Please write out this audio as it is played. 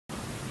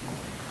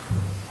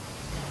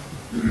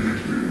I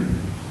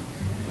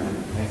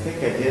think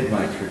I did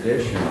my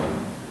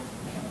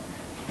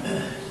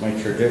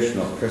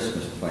traditional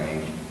Christmas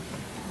playing.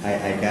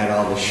 I got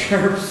all the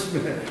sharps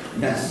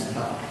messed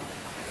up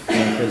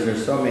because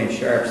there's so many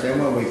sharps. Then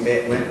when we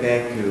went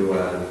back to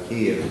the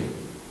key of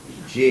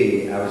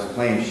G, I was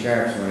playing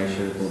sharps when I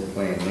should have been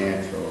playing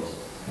naturals.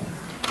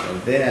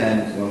 And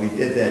then when we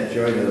did that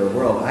Joy to the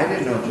World, I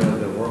didn't know Joy to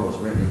the World was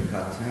written in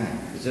cut time.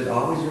 Is it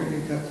always written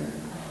in cut time?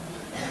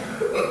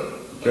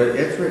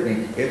 It's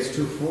written, it's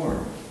 2/4.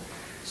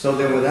 So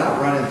then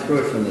without running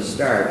through it from the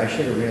start, I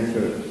should have ran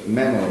through it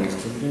mentally.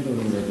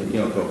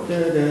 Go.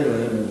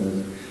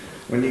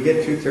 When you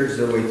get 2/3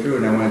 of the way through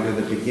and I want to do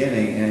the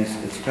beginning and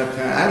it's cut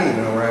time, I don't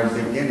even know where I'm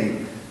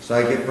beginning. So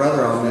I get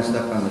brother all messed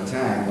up on the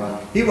time.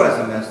 Well, he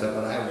wasn't messed up,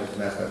 but I was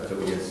messed up until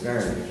we get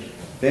started.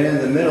 Then in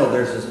the middle,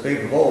 there's this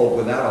big hole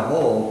without a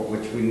hole,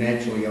 which we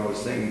naturally always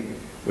sing,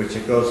 which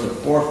it goes to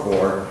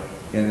 4/4,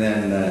 and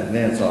then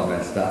it's all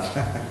messed up.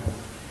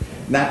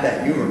 Not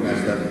that you were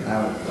messed up.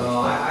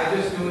 I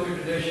just do it the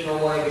traditional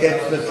way.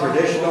 It's the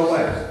traditional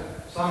way.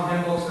 Some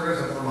hymn books there is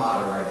a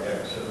fermata right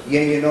there. So.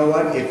 Yeah, you know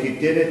what? If you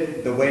did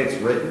it the way it's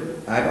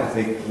written, I don't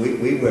think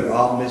we would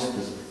all miss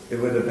this. It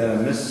would have been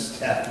a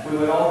misstep. We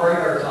would all break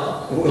our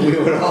tongues. We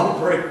would all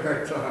break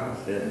our tongues.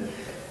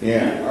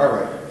 Yeah. All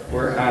right.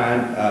 We're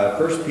on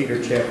 1 Peter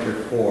chapter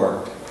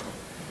 4.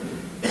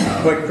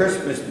 But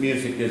Christmas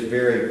music is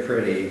very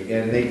pretty,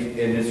 and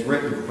it's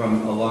written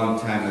from a long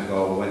time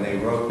ago. When they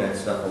wrote that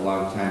stuff a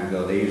long time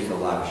ago, they used a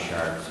lot of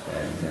sharps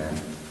back then.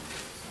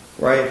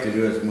 What you have to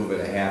do is move it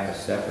a half a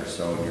step or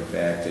so in your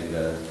back, and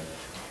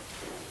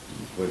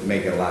would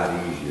make it a lot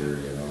easier,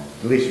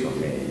 at least for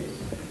me.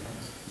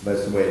 But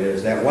it's the way it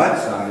is. That one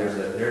song,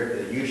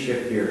 you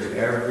shift gears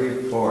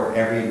every chord,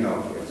 every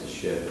note gets a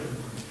shift,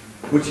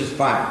 which is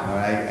fine.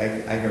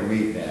 I can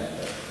read that.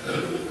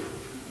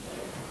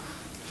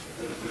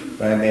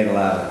 But I made a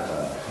lot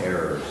of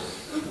errors.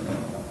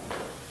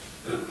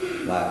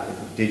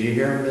 Did you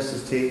hear him,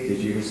 Mrs. T? Did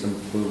you hear some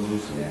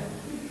boo-boos? Yeah.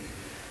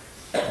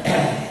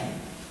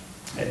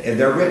 And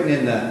they're written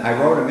in I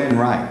wrote them in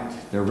right.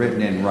 They're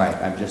written in right.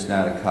 I'm just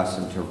not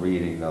accustomed to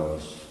reading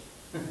those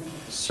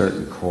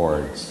certain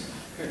chords.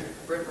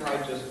 Written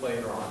right, just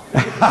played wrong.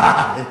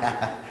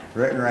 Yeah.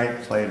 Written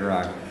right, played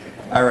wrong.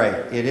 All right,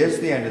 it is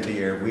the end of the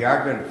year. We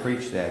are going to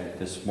preach that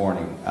this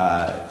morning.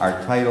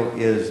 Our title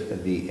is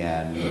The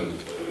End.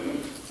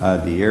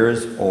 The year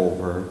is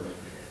over.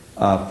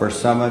 For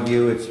some of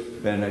you, it's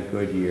been a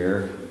good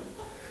year.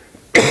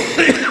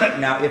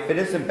 Now, if it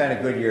hasn't been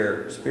a good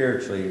year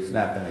spiritually, it's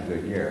not been a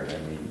good year. I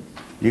mean,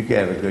 you could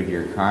have a good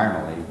year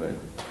carnally, but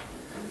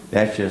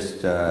that's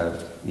just,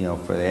 for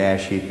the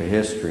ash heap of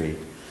history.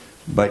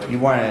 But you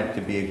want it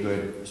to be a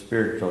good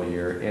spiritual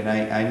year. And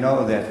I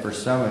know that for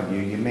some of you,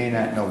 you may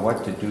not know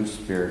what to do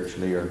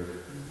spiritually or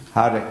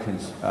how to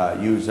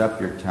use up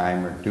your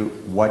time or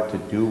what to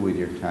do with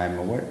your time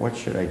or what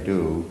should I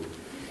do.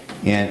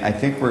 And I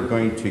think we're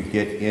going to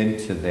get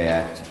into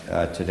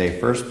that today.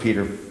 1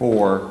 Peter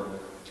 4,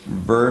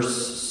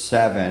 verse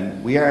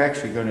 7. We are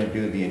actually going to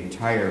do the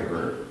entire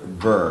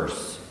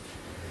verse.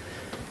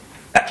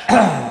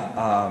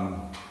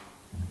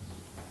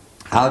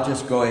 I'll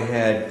just go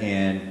ahead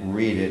and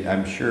read it.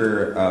 I'm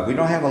sure we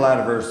don't have a lot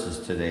of verses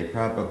today,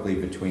 probably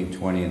between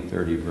 20 and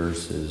 30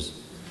 verses.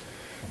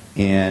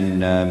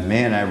 And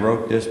I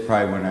wrote this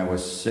probably when I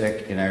was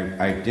sick, and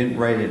I didn't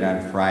write it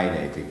on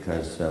Friday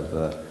because of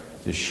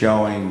the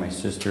showing. My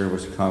sister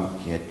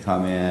had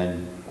come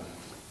in,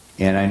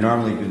 and I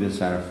normally do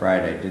this on a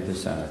Friday. I did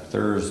this on a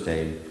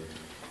Thursday,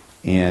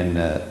 and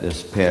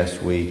this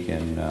past week.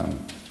 And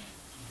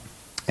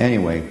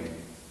anyway,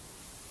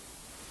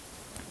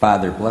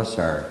 Father, bless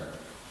our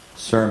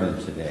sermon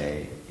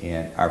today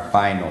and our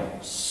final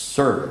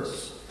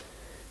service.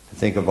 I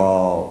think of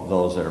all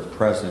those that are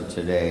present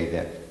today,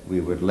 that we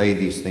would lay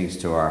these things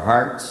to our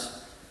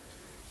hearts,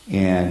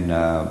 and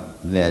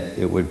that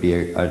it would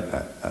be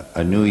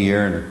a new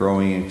year and a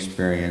growing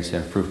experience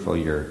and fruitful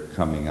year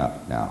coming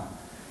up now.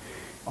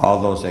 All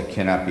those that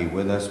cannot be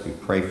with us, we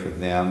pray for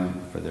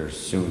them, for their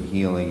soon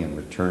healing and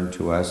return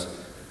to us.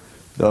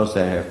 Those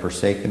that have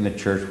forsaken the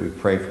church, we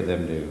pray for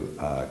them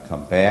to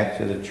come back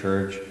to the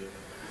church.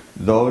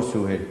 Those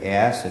who had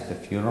asked at the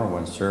funeral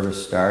when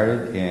service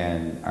started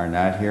and are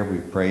not here, we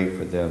pray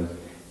for them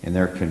in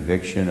their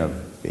conviction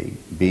of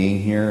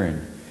being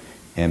here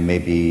and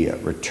maybe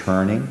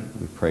returning.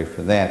 We pray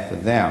for that for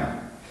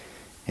them.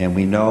 And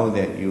we know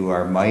that you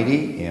are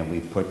mighty, and we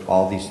put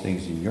all these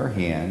things in your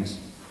hands,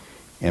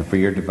 and for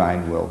your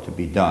divine will to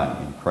be done.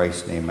 In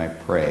Christ's name I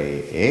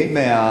pray.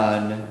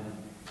 Amen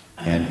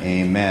and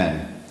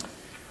amen.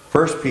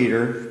 1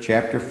 Peter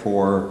chapter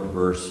 4,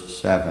 verse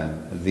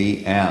 7,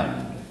 the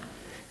end.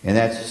 And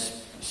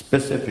that's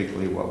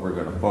specifically what we're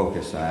going to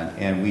focus on.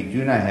 And we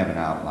do not have an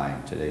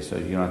outline today, so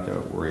you don't have to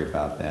worry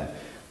about that.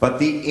 But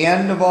the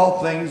end of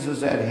all things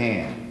is at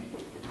hand.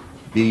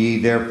 Be ye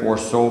therefore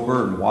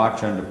sober and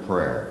watch unto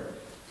prayer.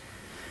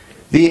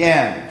 The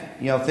end.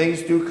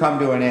 Things do come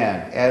to an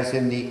end, as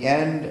in the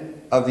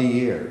end of the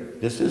year.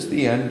 This is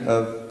the end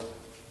of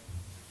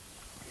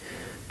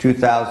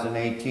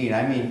 2018.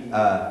 I mean,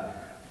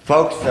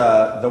 folks,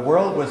 the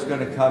world was going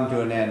to come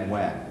to an end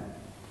when?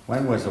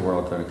 When was the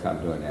world going to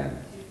come to an end?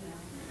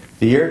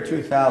 The year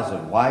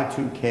 2000,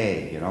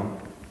 Y2K, you know.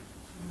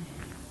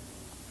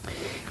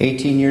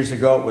 18 years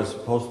ago, it was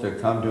supposed to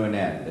come to an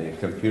end. The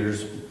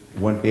computers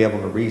wouldn't be able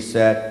to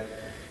reset,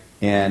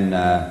 and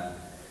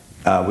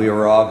we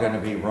were all going to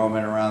be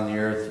roaming around the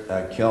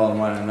earth, killing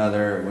one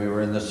another. We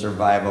were in the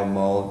survival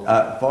mode.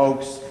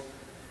 Folks,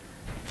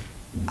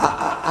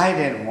 I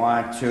didn't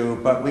want to,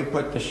 but we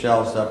put the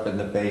shelves up in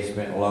the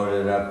basement,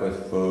 loaded up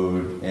with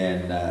food,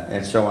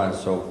 and so on and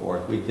so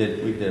forth. We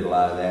did a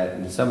lot of that,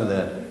 and some of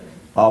the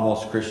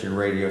Almost Christian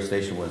radio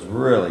station was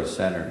really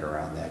centered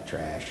around that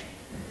trash.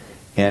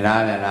 And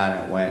on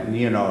it went. And,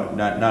 you know,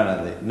 none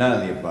of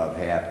the above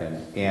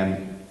happened.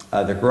 And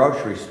the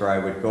grocery store, I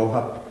would go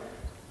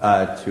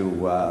up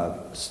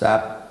to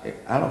Stop.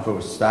 I don't know if it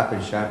was Stop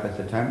and Shop at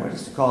the time. What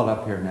is it called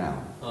up here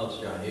now? Oh, it's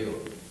Giant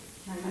Eagle.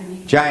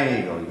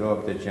 Giant Eagle. You go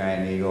up to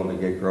Giant Eagle to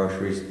get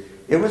groceries.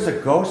 It was a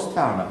ghost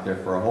town up there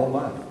for a whole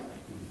month.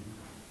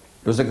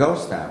 It was a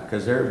ghost town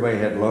because everybody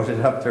had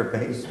loaded up their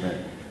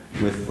basement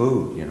with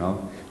food, you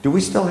know. Do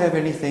we still have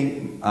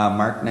anything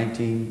marked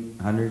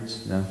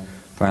 1900s? No?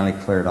 Finally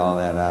cleared all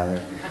that out of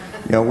there.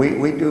 You know,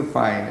 we do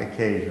find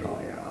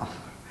occasionally, you know.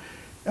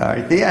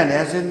 At the end,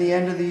 as in the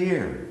end of the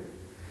year.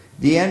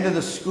 The end of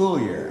the school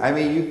year. I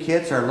mean, you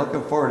kids are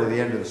looking forward to the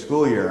end of the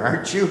school year,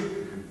 aren't you?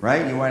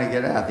 Right? You want to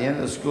get out. The end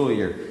of the school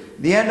year.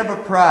 The end of a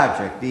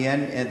project. At the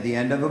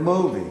end of a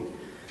movie.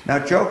 Now,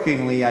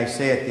 jokingly, I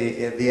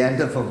say at the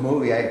end of a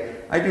movie,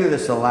 I do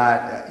this a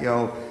lot,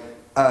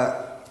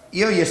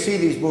 you see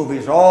these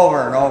movies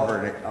over and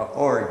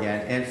over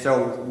again, and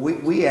so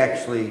we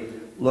actually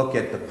look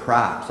at the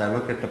props. I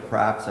look at the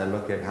props. I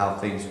look at how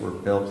things were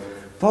built.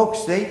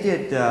 Folks, they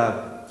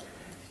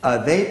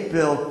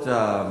built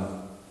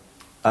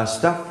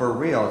stuff for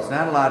real. It's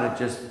not a lot of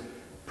just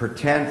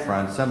pretend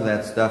front. Some of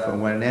that stuff,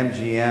 and when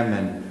MGM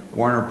and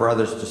Warner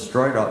Brothers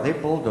destroyed all, they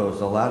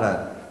bulldozed a lot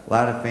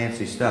of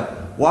fancy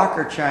stuff.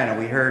 Walker China.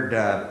 We heard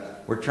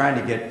we're trying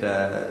to get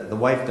the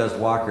wife does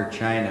Walker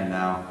China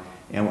now.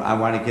 And I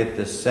want to get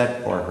this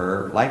set for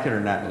her. Like it or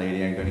not,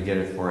 lady, I'm going to get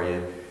it for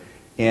you.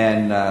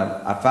 And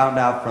I found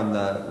out from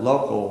the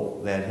local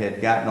that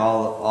had gotten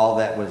all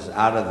that was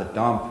out of the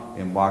dump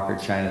in Walker,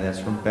 China. That's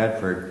from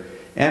Bedford.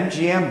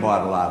 MGM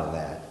bought a lot of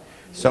that.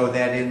 So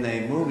that in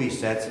the movie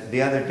sets,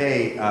 the other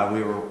day I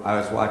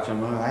was watching a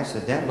movie. I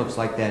said, that looks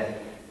like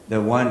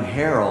the one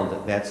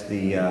Herald. That's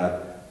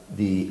the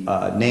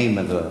name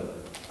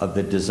of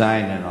the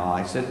design and all.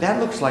 I said, that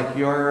looks like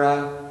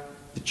your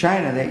the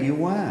China that you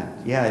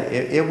want. Yeah,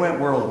 it went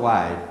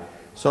worldwide.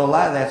 So a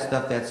lot of that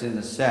stuff that's in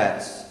the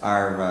sets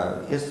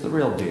it's the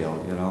real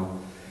deal, you know.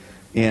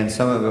 And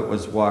some of it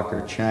was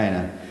Walker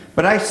China.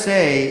 But I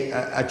say,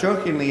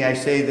 jokingly, I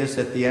say this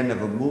at the end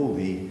of a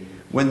movie,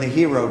 when the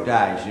hero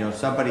dies, you know,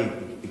 somebody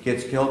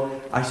gets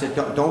killed, I said,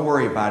 don't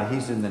worry about it,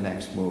 he's in the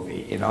next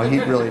movie. You know, he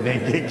really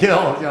didn't get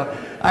killed. You know,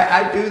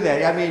 I do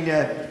that. I mean,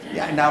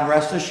 now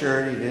rest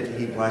assured,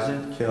 he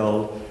wasn't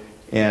killed.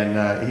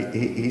 And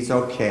he's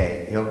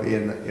okay. He'll be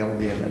in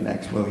the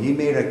next movie. He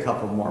made a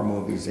couple more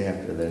movies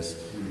after this,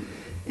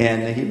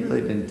 and he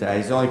really didn't die.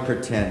 He's only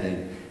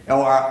pretending.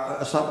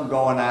 Or something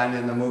going on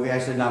in the movie. I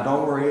said, now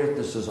don't worry.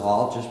 This is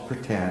all just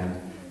pretend.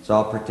 It's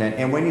all pretend.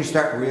 And when you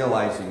start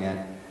realizing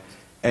it,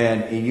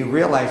 and you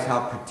realize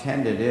how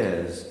pretend it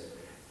is,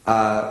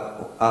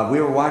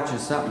 we were watching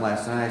something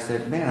last night. I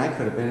said, man, I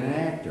could have been an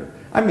actor.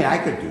 I mean, I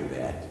could do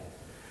that.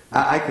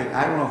 I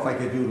don't know if I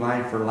could do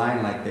line for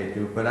line like they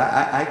do, but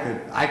I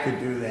could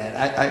do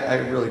that. I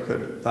really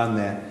could have done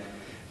that.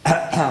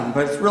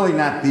 But it's really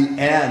not the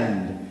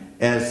end,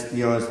 as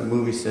you know, as the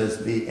movie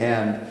says, the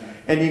end.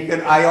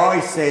 And I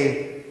always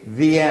say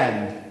the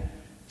end,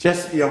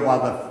 just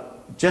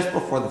just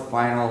before the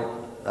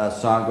final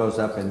song goes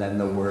up, and then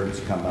the words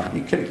come up.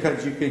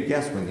 Because you can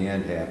guess when the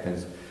end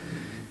happens.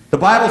 The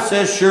Bible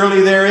says,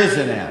 "Surely there is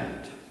an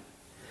end."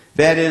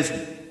 That is,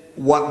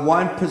 what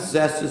one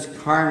possesses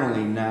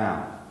carnally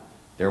now,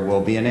 there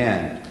will be an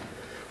end.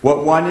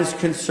 What one is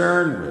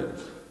concerned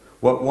with,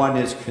 what one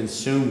is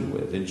consumed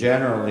with. And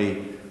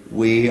generally,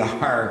 we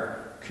are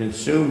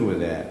consumed with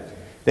that.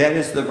 That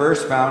is the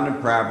verse found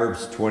in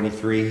Proverbs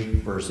 23,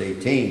 verse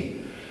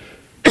 18.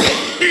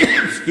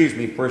 Excuse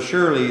me. For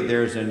surely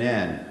there's an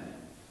end.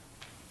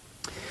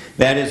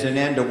 That is an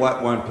end to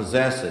what one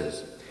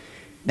possesses.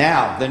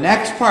 Now, the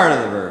next part of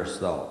the verse,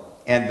 though.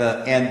 And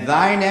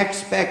thine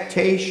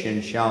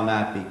expectation shall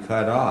not be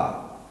cut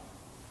off.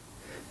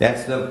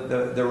 That's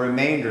the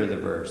remainder of the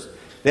verse.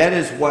 That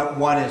is what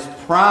one is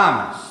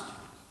promised.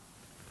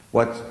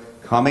 What's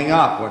coming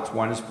up. What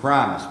one is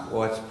promised.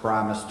 What's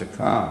promised to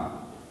come.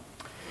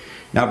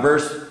 Now,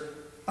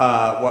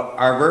 what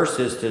our verse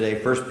is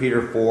today, 1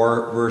 Peter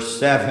 4, verse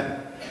 7,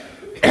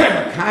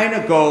 kind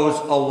of goes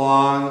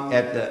along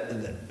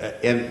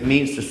it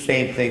means the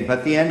same thing,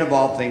 but the end of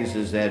all things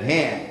is at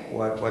hand.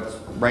 What's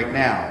right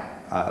now?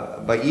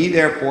 But be ye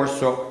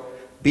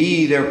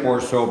therefore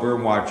sober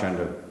and watch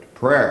unto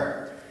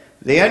prayer.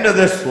 The end of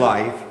this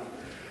life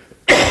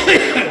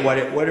what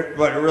it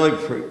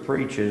really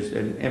preaches,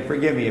 and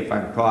forgive me if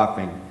I'm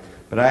coughing,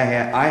 but I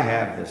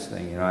have this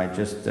thing, I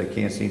just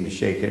can't seem to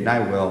shake it, and I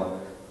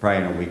will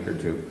probably in a week or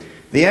two.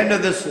 The end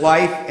of this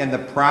life and the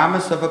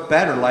promise of a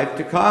better life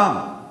to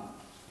come.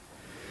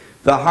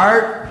 The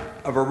heart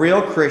of a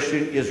real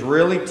Christian is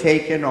really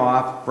taken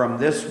off from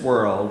this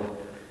world.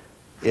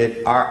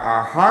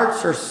 Our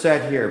hearts are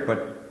set here,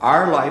 but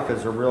our life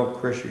as a real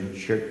Christian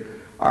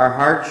our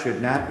heart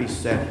should not be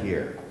set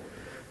here,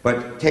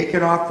 but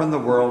taken off from the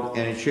world,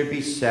 and it should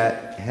be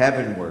set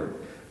heavenward.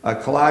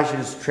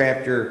 Colossians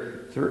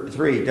chapter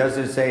 3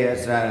 doesn't say,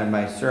 that's not in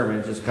my sermon,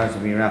 it just comes to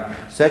me now.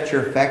 Set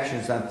your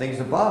affections on things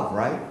above,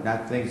 right?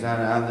 Not things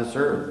on this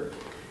earth.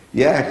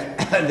 Yet,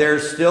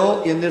 there's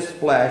still in this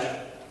flesh,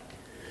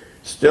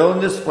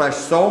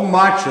 so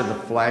much of the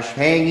flesh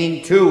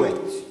hanging to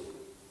it.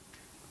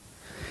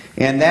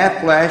 And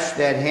that flesh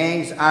that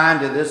hangs on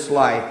to this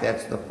life,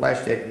 that's the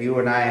flesh that you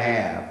and I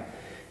have,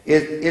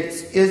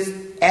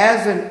 is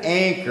as an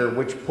anchor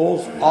which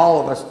pulls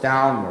all of us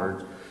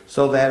downwards,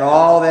 so that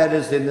all that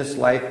is in this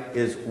life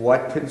is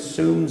what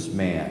consumes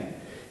man.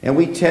 And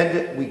we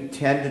tend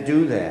to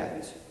do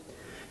that.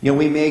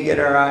 We may get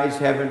our eyes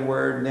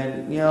heavenward,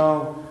 and then,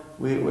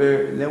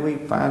 then we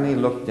finally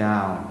look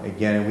down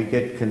again, and we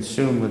get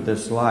consumed with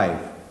this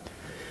life.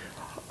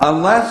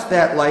 Unless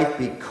that life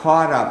be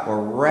caught up or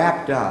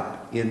wrapped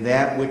up in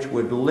that which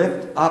would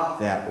lift up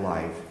that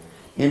life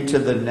into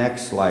the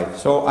next life.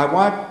 So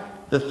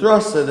the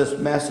thrust of this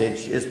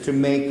message is to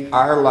make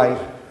our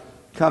life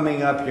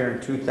coming up here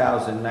in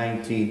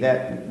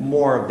 2019,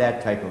 more of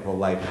that type of a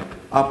life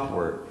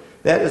upward.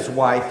 That is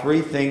why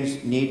three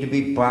things need to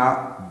be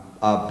bound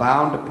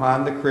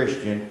upon the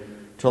Christian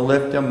to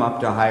lift him up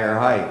to higher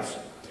heights.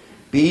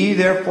 Be ye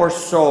therefore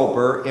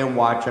sober and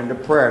watch unto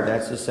prayer.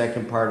 That's the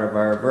second part of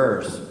our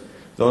verse.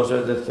 Those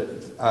are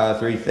the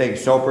three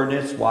things: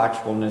 soberness,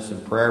 watchfulness,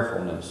 and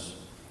prayerfulness.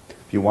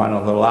 If you want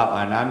a little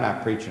outline, I'm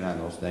not preaching on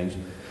those things.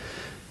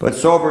 But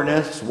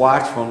soberness,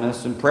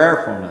 watchfulness, and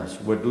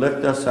prayerfulness would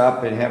lift us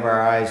up and have our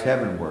eyes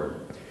heavenward.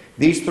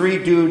 These three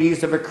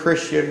duties of a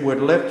Christian would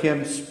lift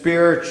him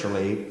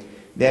spiritually,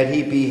 that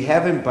he be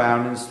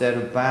heaven-bound instead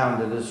of bound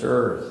to this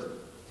earth.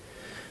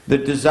 The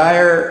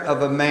desire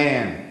of a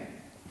man,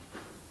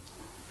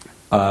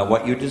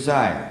 what you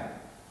desire.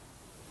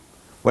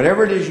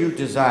 Whatever it is you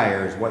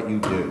desire is what you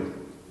do.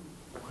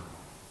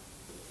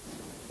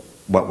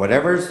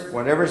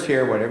 Whatever's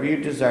here, whatever you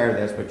desire,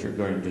 that's what you're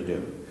going to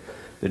do.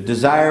 The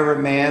desire of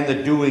a man,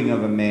 the doing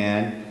of a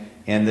man,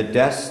 and the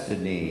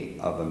destiny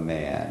of a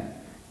man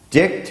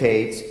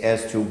dictates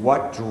as to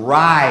what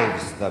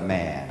drives the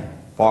man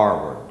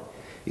forward,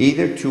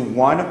 either to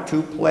one of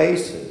two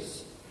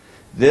places,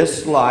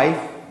 this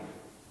life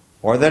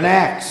or the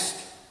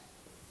next.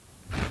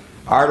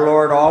 Our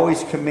Lord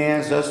always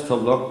commands us to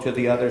look to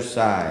the other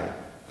side,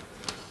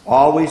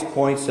 always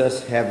points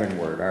us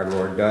heavenward. Our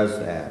Lord does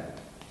that.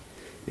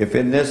 If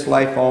in this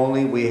life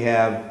only we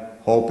have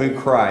hope in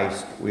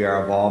Christ, we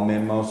are of all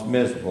men most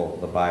miserable,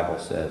 the Bible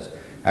says.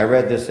 I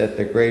read this at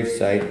the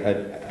gravesite,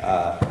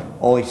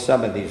 only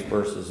some of these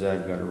verses that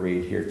I'm going to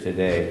read here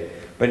today.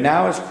 But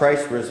now is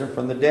Christ risen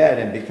from the dead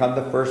and become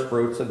the first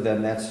fruits of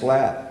them that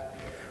slept.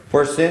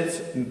 For since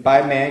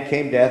by man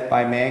came death,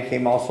 by man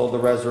came also the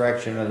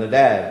resurrection of the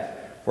dead.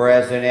 For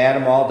as in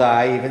Adam all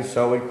die, even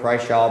so in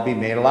Christ shall all be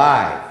made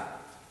alive.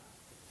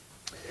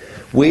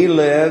 We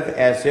live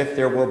as if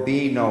there will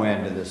be no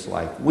end to this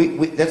life.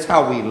 That's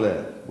how we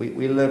live.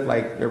 We live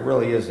like there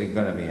really isn't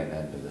going to be an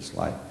end to this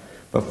life.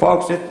 But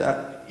folks,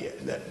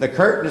 the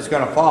curtain is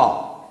going to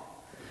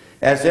fall.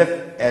 As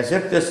if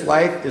this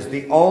life is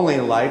the only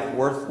life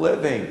worth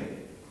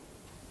living.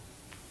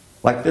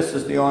 Like this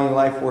is the only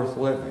life worth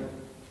living.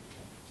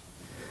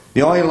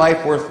 The only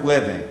life worth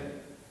living.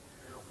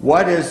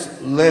 What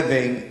is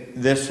living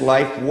this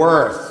life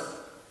worth?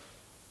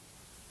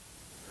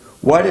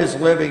 What is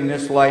living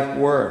this life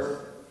worth?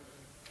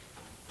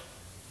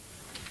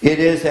 It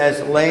is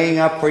as laying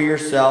up for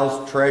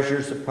yourselves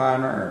treasures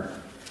upon earth.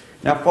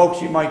 Now,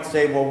 folks, you might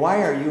say, well,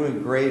 why are you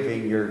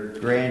engraving your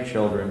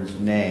grandchildren's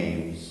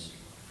names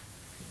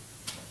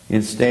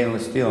in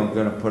stainless steel and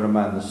going to put them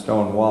on the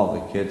stone wall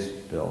the kids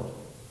build?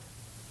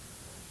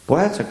 Boy,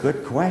 that's a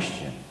good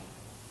question.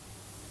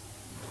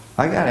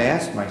 I got to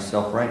ask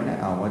myself right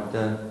now,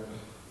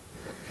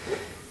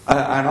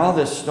 on all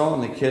this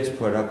stone the kids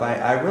put up,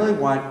 I really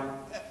want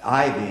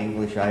ivy,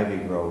 English ivy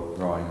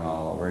growing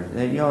all over.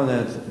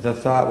 And the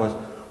thought was,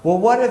 well,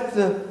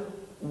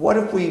 what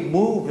if we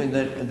move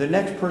and the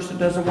next person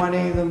doesn't want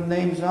any of the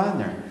names on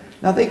there?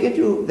 Now they could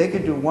do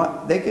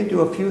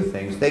a few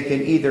things. They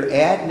can either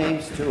add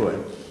names to it.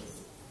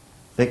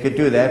 They could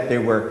do that if they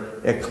were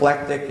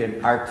eclectic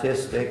and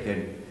artistic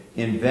and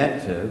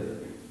inventive.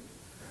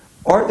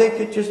 Or they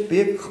could just be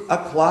a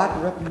clod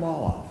and rip them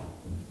all off.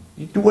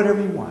 You do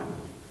whatever you want.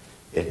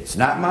 It's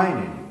not mine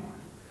anymore.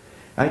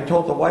 I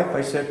told the wife,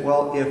 I said,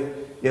 well,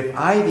 if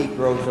ivy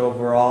grows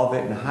over all of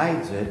it and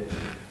hides it,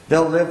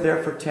 they'll live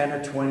there for 10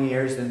 or 20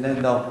 years, and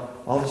then all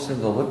of a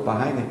sudden they'll look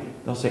behind them.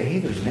 They'll say, hey,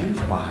 there's names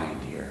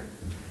behind here.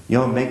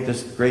 make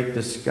this great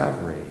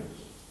discovery.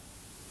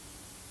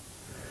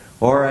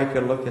 Or I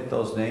could look at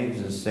those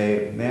names and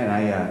say, man,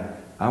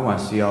 I want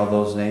to see all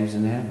those names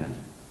in heaven.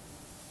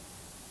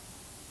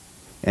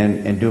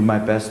 And do my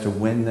best to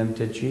win them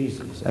to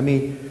Jesus. I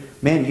mean,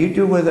 man, you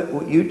do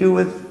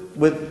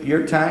with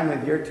your time,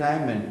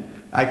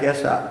 and I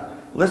guess,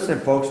 listen,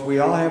 folks, we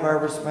all have our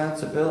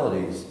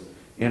responsibilities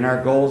in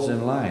our goals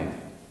in life.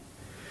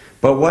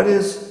 But what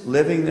is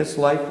living this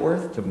life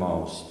worth to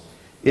most?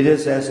 It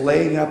is as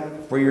laying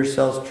up for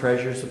yourselves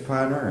treasures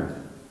upon earth,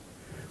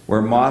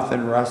 where moth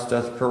and rust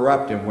doth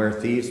corrupt, and where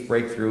thieves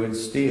break through and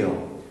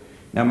steal.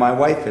 Now, my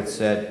wife had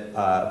said,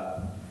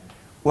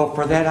 well,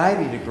 for that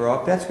ivy to grow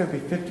up, that's going to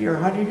be 50 or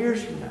 100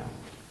 years from now.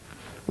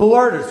 The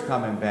Lord is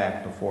coming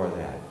back before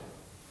that.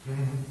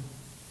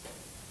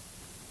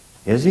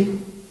 Is He?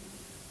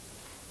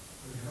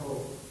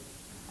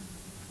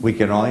 We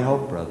can only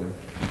hope, brother.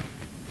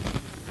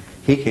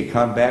 He could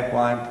come back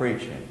while I'm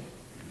preaching.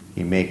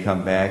 He may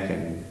come back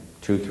in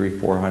 200,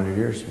 300, 400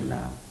 years from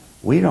now.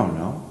 We don't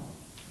know.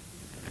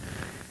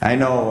 I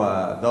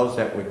know those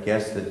that would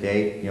guess the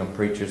date,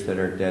 preachers that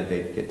are dead,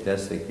 they'd get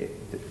this.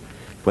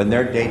 When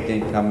their date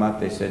didn't come up,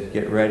 they said,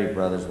 get ready,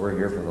 brothers, we're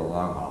here for the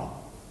long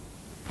haul.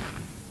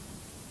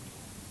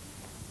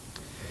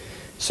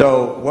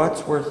 So,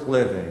 what's worth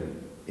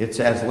living? It's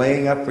as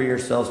laying up for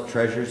yourselves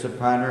treasures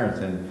upon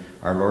earth, and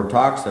our Lord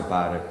talks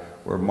about it,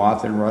 where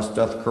moth and rust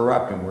doth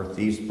corrupt, and where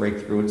thieves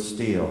break through and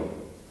steal.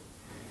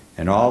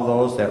 And all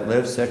those that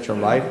live such a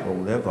life will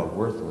live a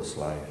worthless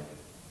life.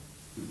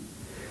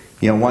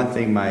 One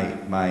thing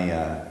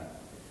my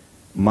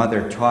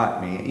mother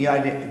taught me,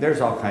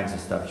 there's all kinds of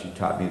stuff she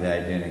taught me that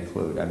I didn't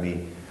include. I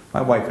mean,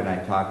 my wife and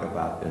I talk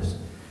about this.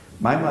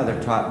 My mother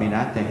taught me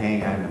not to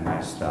hang on to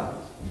my stuff,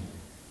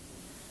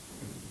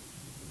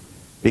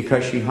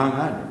 because she hung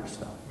on to her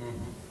stuff.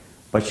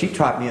 But she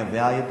taught me a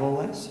valuable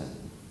lesson.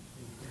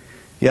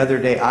 The other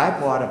day, I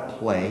bought a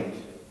plate,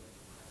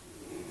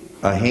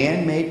 a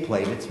handmade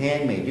plate. It's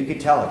handmade. You can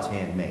tell it's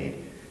handmade.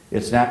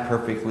 It's not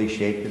perfectly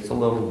shaped. It's a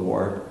little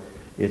warped.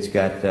 It's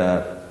got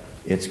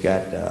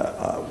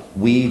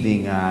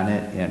weaving on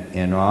it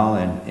and all.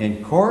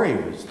 And Corey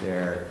was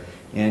there,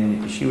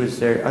 and she was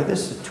there.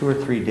 This is 2 or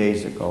 3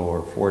 days ago,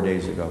 or 4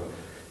 days ago.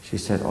 She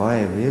said, "Oh,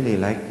 I really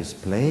like this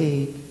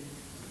plate.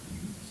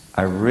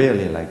 I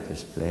really like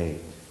this plate.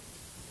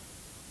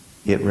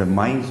 It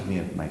reminds me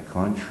of my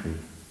country."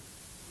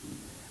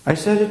 I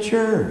said, "It's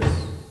yours.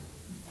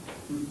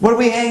 What are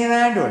we hanging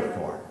on to it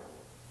for?"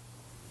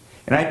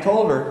 And I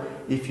told her,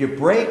 if you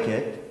break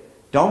it,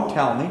 don't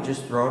tell me,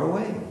 just throw it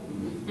away.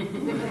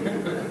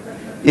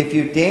 If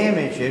you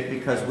damage it,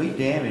 because we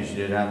damaged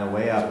it on the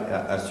way up,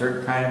 a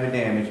certain kind of a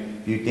damage,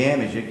 if you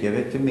damage it, give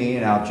it to me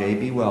and I'll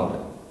JB weld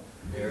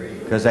it.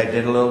 Because I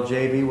did a little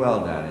JB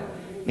weld on it.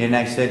 And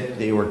I said,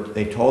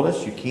 they told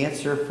us you can't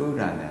serve food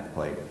on that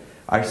plate.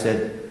 I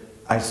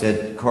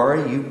said,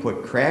 "Corey, you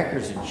put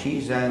crackers and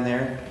cheese on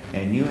there,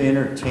 and you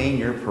entertain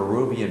your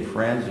Peruvian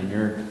friends and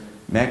your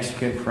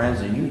Mexican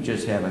friends, and you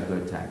just have a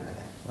good time with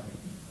that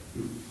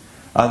plate.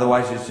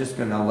 Otherwise, it's just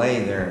going to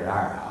lay there at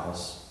our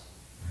house.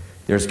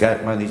 There's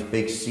got one of these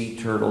big sea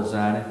turtles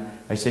on it."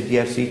 I said, "Do you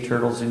have sea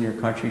turtles in your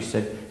country?" She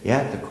said, "Yeah,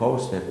 at the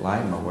coast at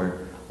Lima,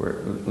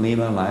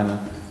 Lima,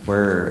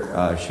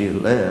 where she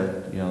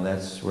lived.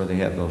 That's where they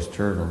have those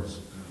turtles."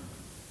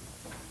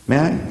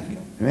 Man,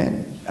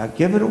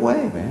 give it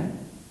away, man.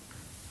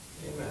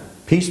 Amen.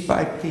 Piece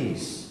by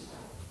piece.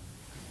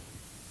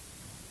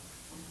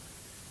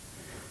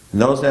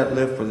 And those that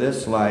live for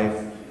this life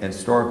and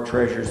store up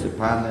treasures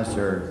upon this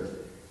earth,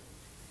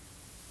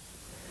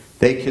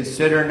 they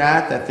consider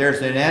not that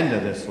there's an end to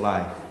this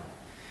life.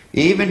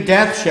 Even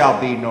death shall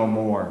be no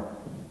more.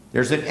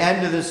 There's an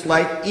end to this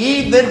life.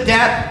 Even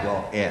death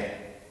will end.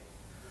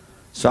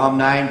 Psalm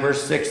 9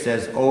 verse 6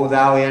 says, "O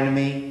thou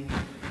enemy,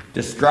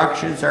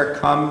 destructions are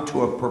come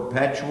to a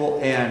perpetual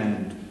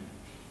end."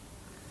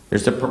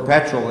 There's a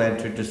perpetual end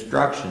to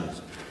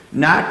destructions.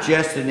 Not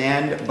just an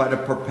end, but a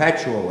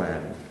perpetual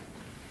end.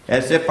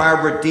 As if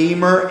our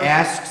Redeemer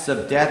asks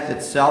of death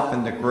itself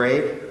in the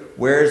grave,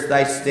 "Where's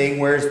thy sting?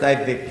 Where's thy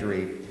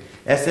victory?"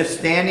 As if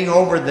standing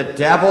over the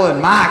devil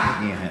and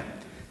mocking him.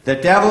 The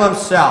devil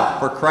himself,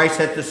 for Christ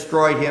hath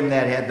destroyed him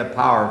that had the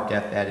power of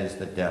death, that is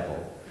the devil.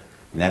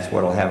 And that's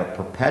what will have a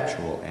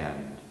perpetual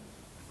end.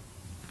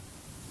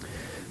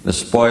 The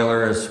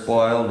spoiler is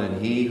spoiled,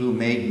 and he who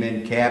made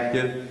men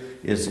captive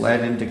is led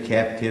into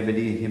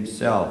captivity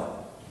himself.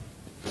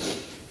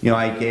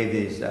 I gave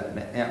these.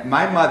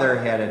 My mother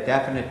had a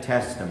definite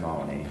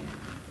testimony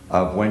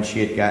of when she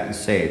had gotten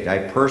saved. I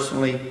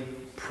personally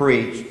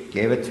preached,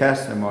 gave a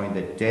testimony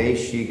the day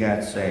she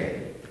got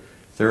saved,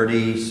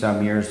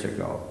 30-some years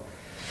ago.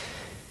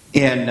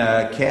 In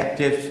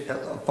captives,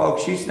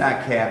 folks, she's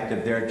not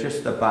captive. They're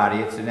just the body.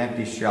 It's an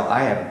empty shell.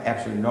 I have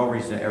absolutely no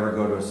reason to ever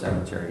go to a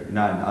cemetery.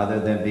 None, other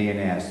than being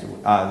asked.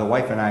 The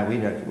wife and I,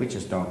 we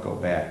just don't go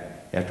back.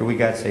 After we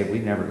got saved, we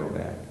never go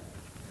back.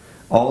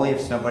 Only if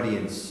somebody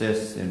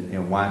insists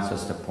and wants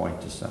us to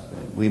point to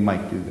something. We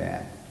might do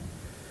that.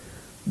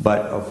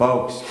 But,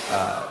 folks,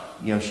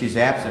 she's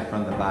absent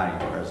from the body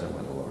and present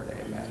with the Lord.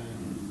 Amen.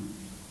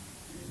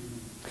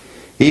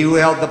 He who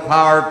held the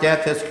power of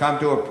death has come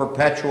to a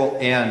perpetual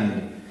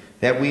end,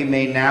 that we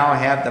may now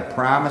have the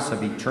promise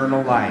of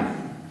eternal life.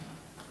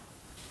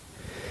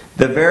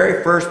 The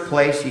very first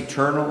place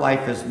eternal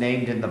life is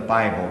named in the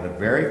Bible, the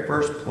very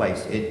first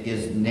place it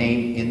is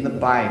named in the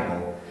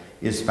Bible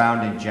is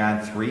found in John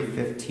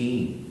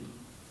 3:15.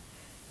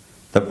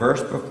 The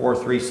verse before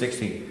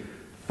 3:16.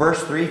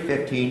 Verse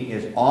 3:15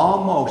 is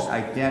almost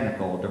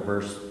identical to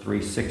verse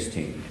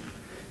 3:16.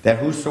 That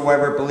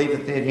whosoever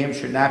believeth in him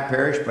should not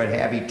perish but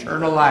have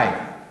eternal life.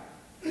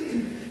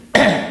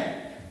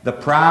 The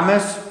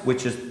promise,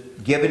 which is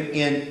given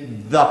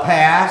in the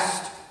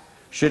past,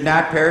 should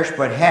not perish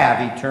but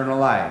have eternal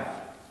life.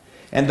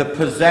 And the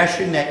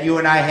possession that you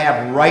and I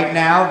have right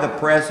now, the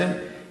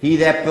present, he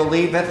that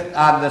believeth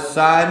on the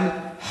Son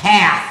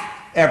hath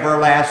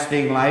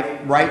everlasting life.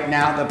 Right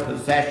now, the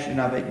possession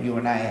of it you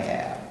and I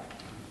have.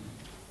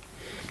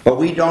 But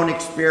we don't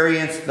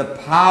experience the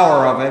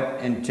power of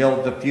it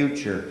until the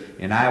future.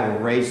 And I will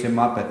raise him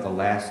up at the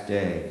last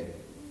day.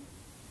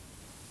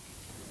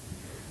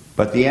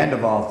 But the end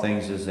of all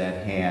things is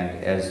at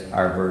hand, as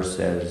our verse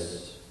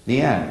says.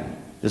 The end.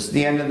 This is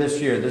the end of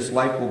this year. This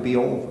life will be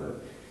over.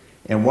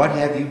 And what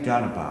have you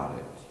done about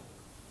it?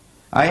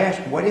 I ask,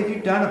 what have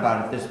you done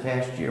about it this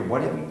past year?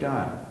 What have you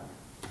done?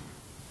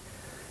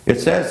 It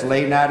says,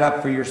 lay not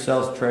up for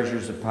yourselves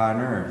treasures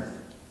upon earth,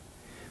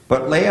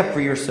 but lay up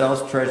for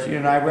yourselves treasures.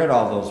 And I read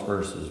all those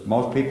verses.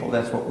 Most people,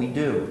 that's what we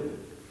do.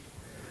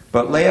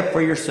 But lay up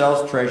for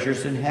yourselves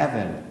treasures in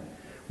heaven,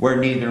 where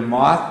neither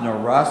moth nor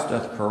rust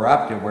doth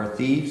corrupt, and where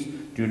thieves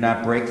do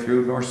not break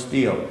through nor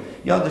steal.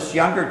 This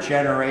younger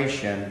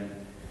generation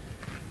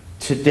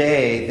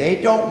today,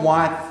 they don't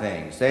want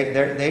things.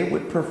 They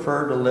would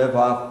prefer to live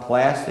off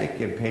plastic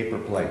and paper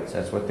plates.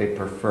 That's what they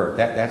prefer.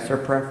 That's their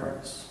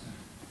preference.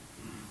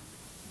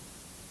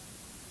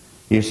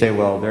 You say,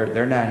 well,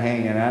 they're not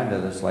hanging on to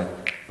this life.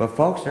 But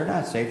folks, they're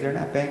not safe. They're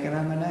not banking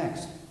on the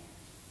next.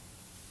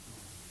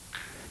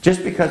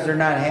 Just because they're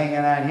not hanging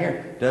on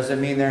here doesn't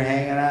mean they're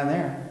hanging on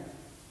there.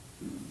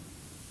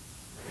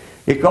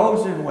 It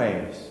goes in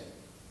waves.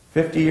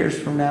 50 years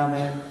from now,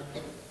 man,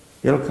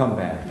 it'll come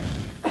back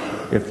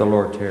if the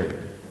Lord tarries.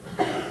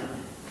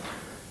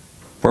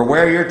 For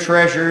where your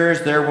treasure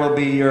is, there will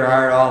be your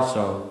heart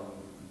also.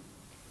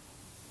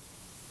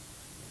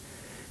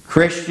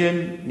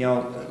 Christian,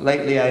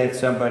 lately I had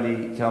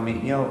somebody tell me,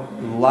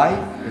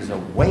 life is a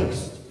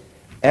waste.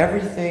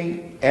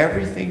 Everything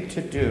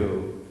to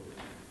do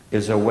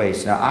is a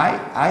waste. Now,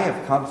 I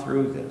have come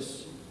through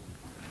this.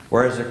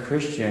 Whereas a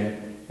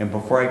Christian, and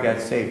before I got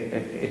saved,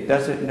 it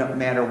doesn't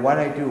matter what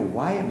I do.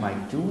 Why am I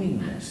doing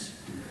this?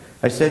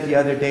 I said the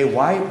other day,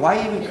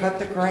 why even cut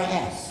the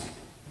grass?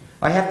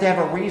 I have to have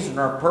a reason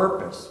or a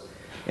purpose.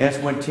 And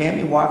it's when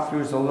Tammy walked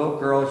through as a little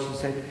girl, she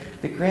said,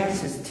 the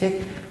grass is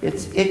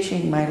it's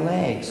itching my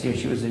legs.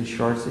 She was in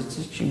shorts, it's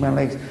itching my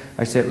legs.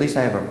 I said, at least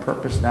I have a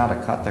purpose now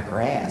to cut the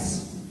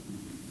grass.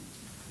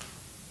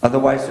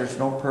 Otherwise, there's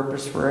no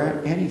purpose for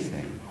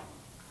anything.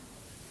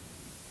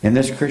 And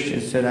this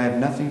Christian said, I have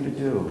nothing to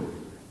do.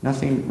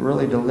 Nothing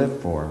really to live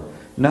for.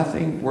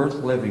 Nothing worth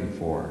living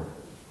for.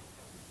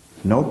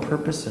 No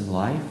purpose in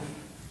life.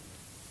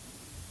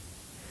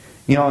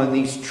 And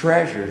these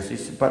treasures, he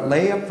said, but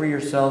lay up for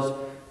yourselves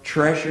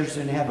treasures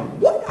in heaven.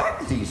 What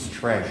are these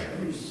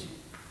treasures?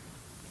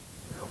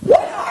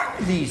 What are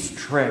these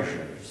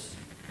treasures?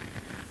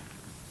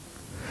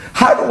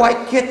 How do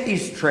I get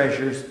these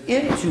treasures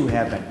into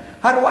heaven?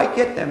 How do I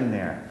get them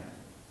there?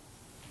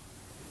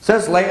 It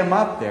says lay them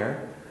up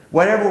there.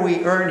 Whatever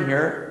we earn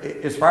here,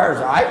 as far as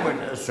I would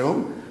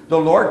assume, the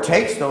Lord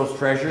takes those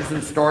treasures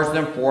and stores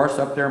them for us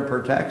up there and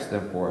protects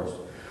them for us.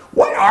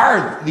 What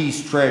are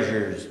these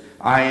treasures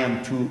I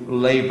am to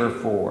labor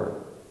for?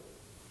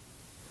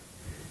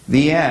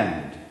 The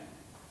end.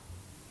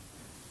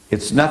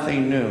 It's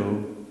nothing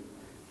new,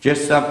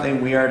 just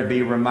something we are to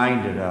be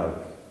reminded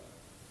of.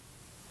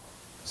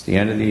 It's the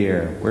end of the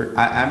year.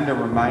 I'm to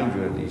remind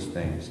you of these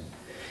things.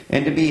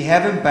 And to be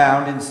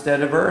heaven-bound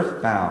instead of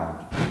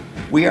earth-bound.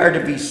 We are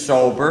to be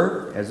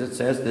sober, as it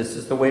says. This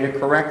is the way to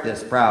correct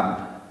this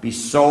problem. Be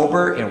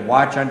sober and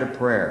watch unto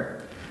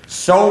prayer.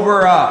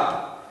 Sober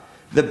up.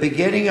 The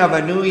beginning of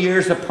a new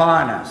year's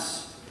upon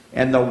us.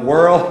 And the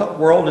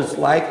world is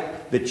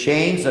like the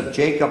chains of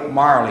Jacob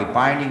Marley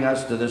binding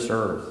us to this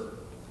earth.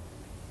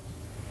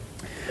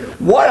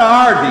 What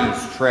are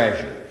these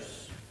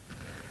treasures?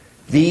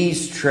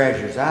 These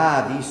treasures.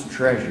 These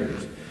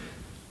treasures.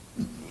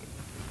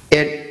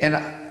 And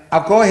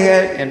I'll go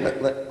ahead and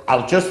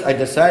I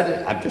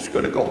decided I'm just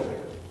going to go there.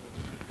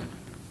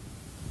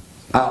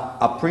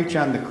 I'll preach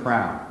on the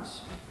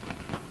crowns.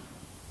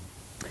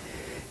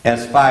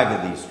 As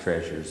 5 of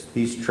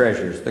these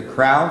treasures, the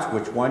crowns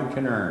which one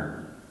can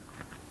earn,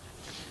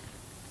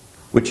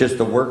 which is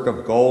the work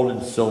of gold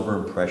and silver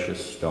and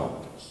precious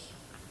stones.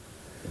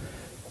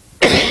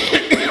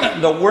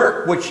 The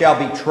work which shall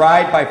be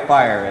tried by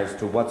fire as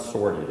to what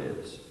sort it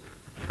is.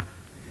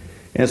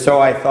 And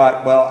so I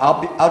thought, well,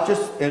 I'll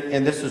just,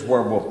 and this is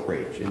where we'll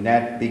preach, and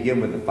that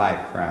begin with the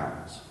 5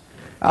 crowns.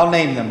 I'll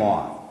name them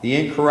off. The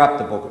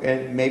incorruptible,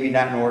 and maybe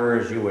not in order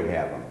as you would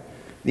have them.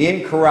 The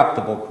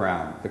incorruptible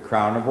crown, the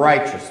crown of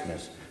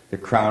righteousness, the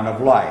crown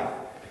of life,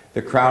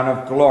 the crown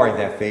of glory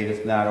that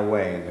fadeth not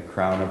away, and the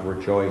crown of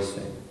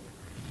rejoicing.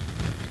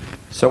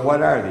 So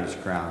what are these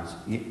crowns?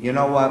 You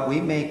know what? We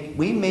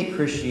make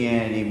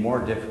Christianity more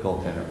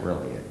difficult than it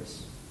really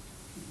is.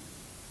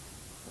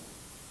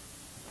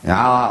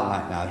 Now, I'll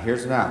outline. Now,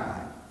 here's an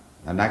outline.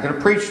 I'm not going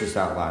to preach this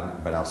outline,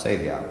 but I'll say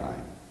the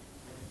outline.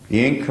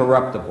 The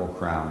incorruptible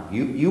crown.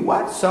 You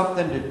want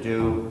something to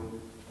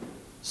do,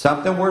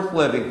 something worth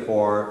living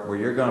for, where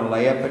you're going to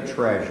lay up a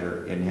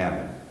treasure in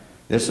heaven.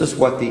 This is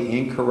what the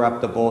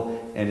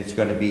incorruptible, and it's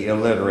going to be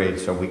alliterated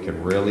so we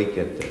can really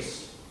get this.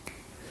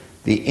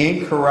 The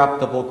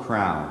incorruptible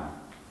crown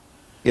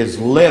is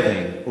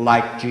living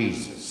like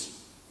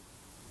Jesus.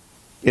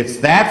 It's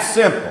that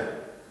simple.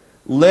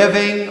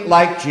 Living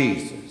like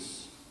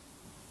Jesus.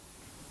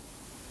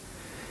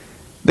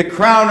 The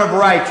crown of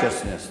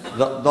righteousness,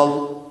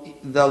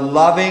 the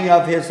loving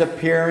of his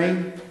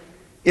appearing,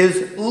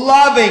 is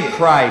loving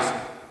Christ.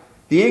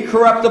 The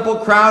incorruptible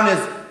crown is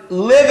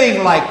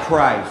living like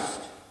Christ.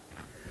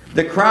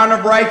 The crown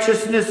of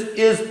righteousness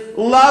is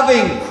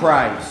loving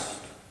Christ.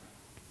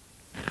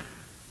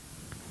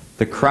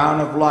 The crown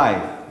of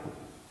life,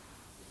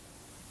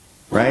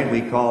 right?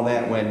 We call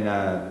that when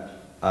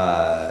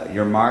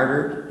you're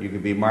martyred. You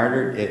can be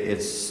martyred.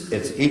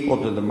 It's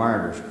equal to the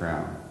martyr's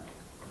crown.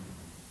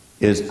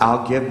 Is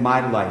I'll give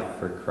my life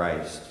for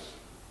Christ.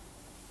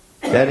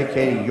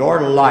 Dedicating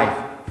your life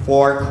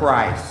for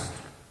Christ.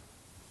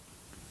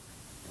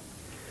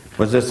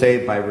 What does it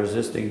say? By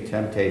resisting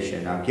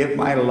temptation. I'll give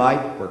my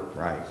life for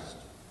Christ.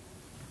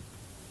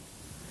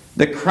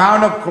 The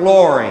crown of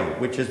glory,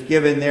 which is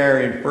given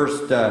there in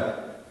 1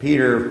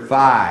 Peter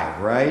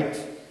 5,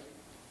 right?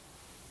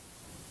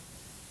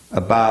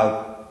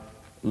 About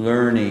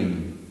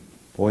learning.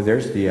 Boy,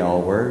 there's the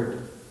L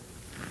word.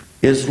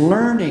 Is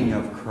learning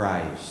of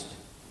Christ.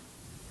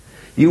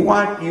 You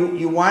want to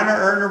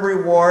earn a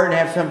reward and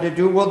have something to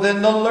do? Well,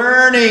 then the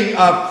learning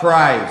of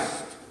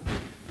Christ.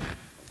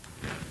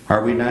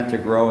 Are we not to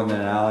grow in the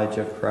knowledge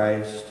of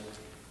Christ?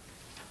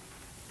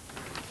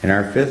 And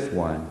our 5th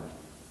one.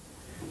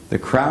 The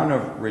crown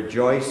of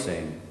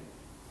rejoicing.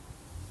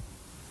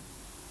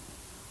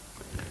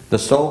 The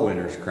soul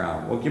winner's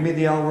crown. Well, give me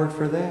the L word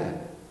for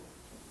that.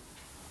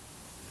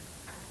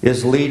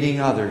 Is leading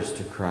others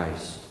to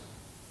Christ.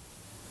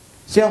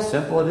 See how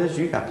simple it is?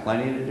 You got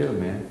plenty to do,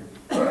 man.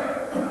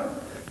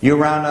 You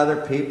around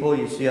other people,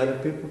 you see other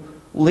people,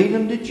 lead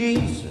them to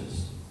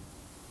Jesus.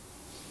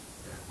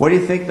 What do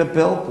you think the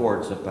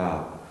billboard's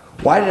about?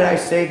 Why did I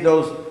save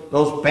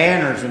those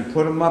banners and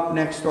put them up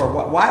next door?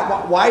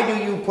 Why do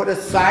you put a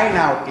sign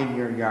out in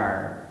your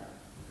yard?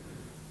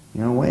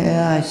 You know,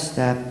 well, I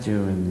stopped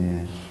doing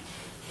this.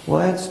 Well,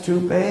 that's too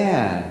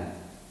bad.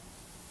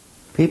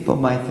 People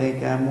might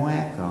think I'm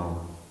wacko.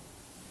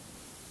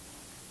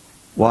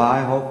 Well,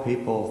 I hope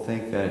people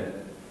think that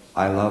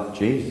I love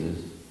Jesus.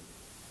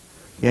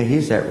 Yeah,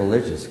 he's that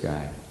religious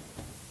guy.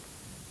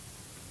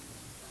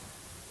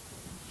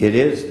 It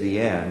is the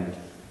end.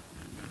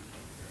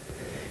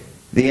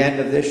 The end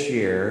of this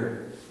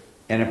year,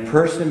 and a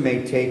person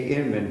may take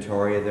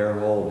inventory of their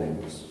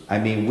holdings. I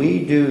mean,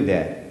 we do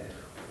that.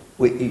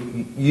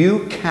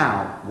 You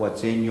count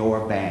what's in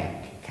your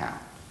bank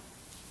account.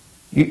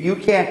 You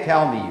can't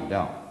tell me you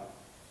don't.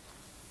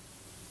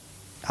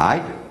 I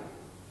do.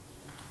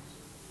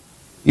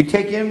 You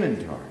take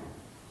inventory.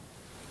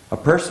 A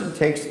person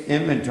takes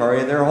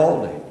inventory of their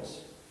holdings.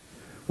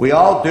 We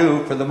all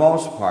do for the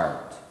most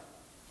part.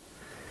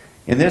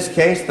 In this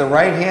case, the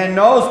right hand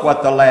knows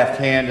what the left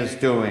hand is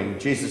doing.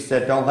 Jesus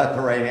said, don't let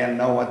the right hand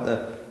know what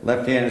the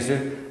left hand is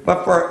doing.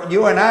 But for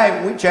you and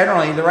I, we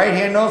generally, the right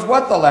hand knows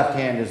what the left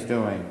hand is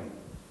doing.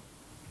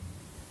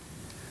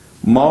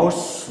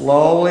 Most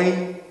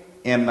slowly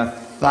and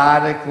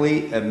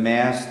methodically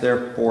amass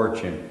their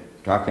fortune.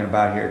 Talking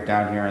about here,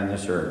 down here on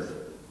this earth.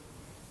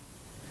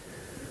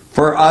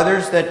 For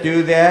others that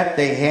do that,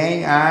 they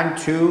hang on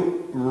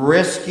to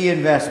risky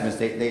investments.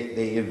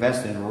 They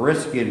invest in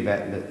risky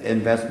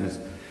investments.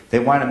 They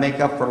want to make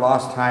up for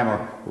lost time or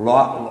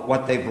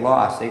what they've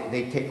lost.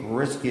 They take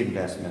risky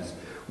investments,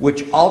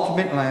 which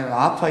ultimately,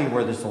 I'll tell you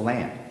where this will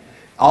land,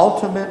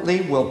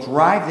 ultimately will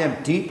drive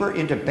them deeper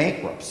into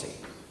bankruptcy.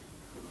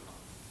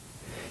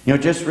 You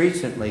know, just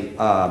recently,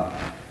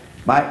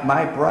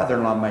 my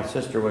brother-in-law, my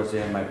sister was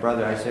in, my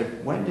brother, I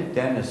said, when did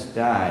Dennis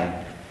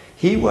die?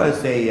 He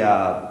was he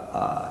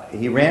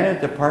ran a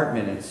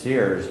department at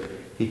Sears.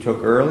 He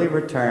took early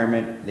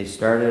retirement. They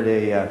started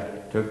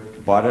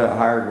bought a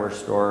hardware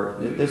store.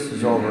 This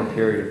is over a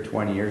period of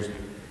 20 years.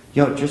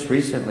 You know, just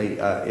recently,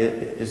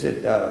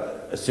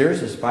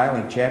 Sears is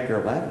filing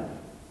Chapter 11.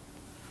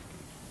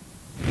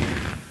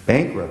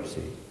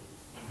 Bankruptcy.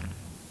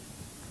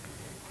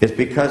 It's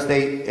because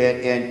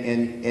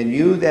and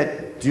you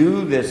that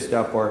do this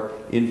stuff or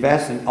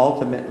invest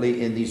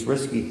ultimately in these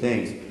risky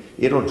things,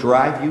 It'll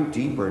drive you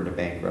deeper into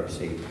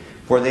bankruptcy.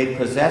 For they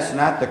possess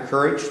not the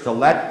courage to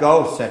let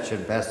go such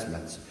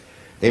investments.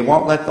 They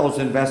won't let those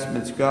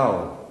investments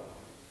go.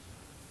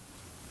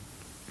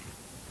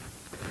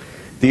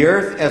 The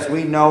earth as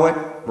we know it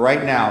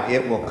right now,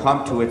 it will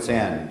come to its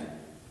end.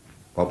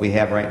 What we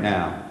have right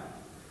now.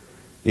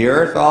 The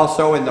earth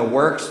also and the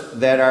works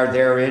that are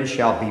therein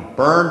shall be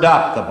burned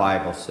up, the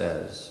Bible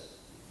says.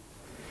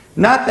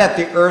 Not that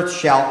the earth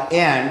shall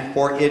end,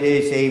 for it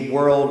is a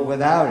world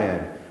without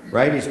end.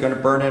 Right? He's going to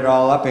burn it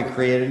all up and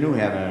create a new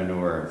heaven and a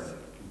new earth.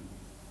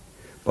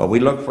 But we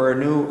look for a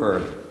new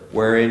earth,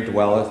 wherein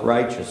dwelleth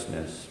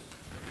righteousness.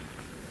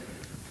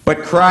 But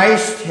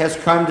Christ has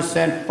come to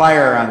send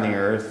fire on the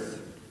earth.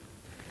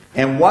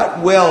 And what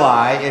will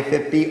I, if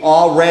it be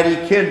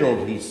already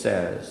kindled, he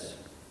says.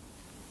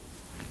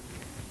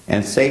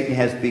 And Satan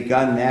has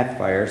begun that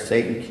fire.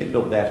 Satan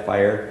kindled that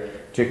fire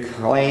to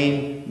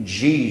claim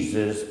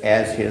Jesus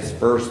as his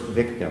first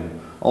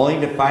victim, only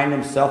to find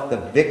himself the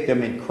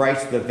victim in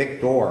Christ the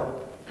victor.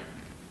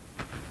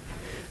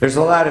 There's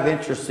a lot of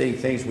interesting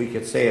things we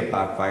could say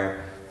about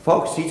fire.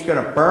 Folks, he's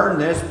going to burn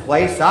this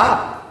place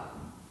up.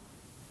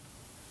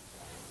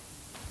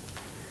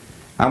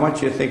 I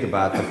want you to think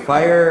about it. The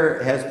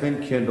fire has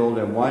been kindled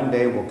and one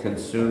day will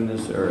consume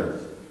this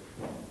earth.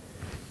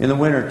 In the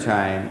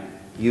wintertime,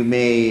 you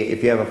may,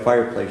 if you have a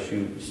fireplace,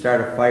 you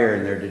start a fire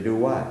in there to do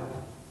what?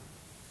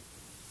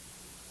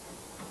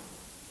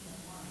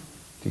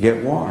 To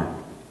get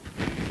warm.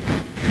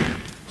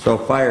 So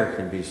fire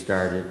can be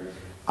started.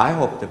 I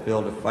hope to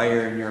build a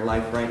fire in your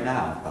life right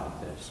now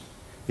about this.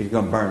 He's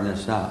going to burn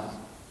this up.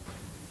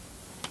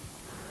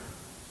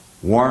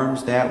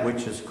 Warms that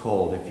which is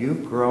cold. If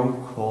you've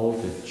grown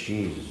cold to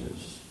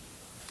Jesus,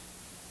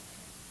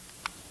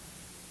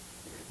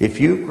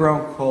 if you've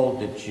grown cold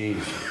to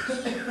Jesus,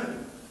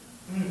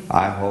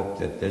 I hope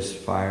that this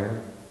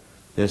fire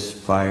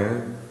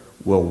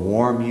will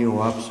warm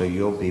you up so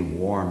you'll be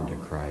warm to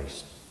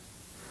Christ.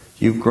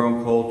 If you've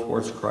grown cold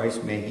towards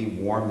Christ, may he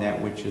warm that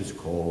which is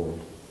cold.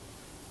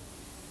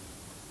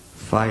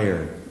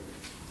 Fire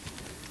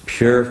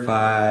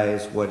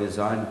purifies what is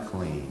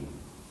unclean.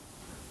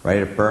 Right?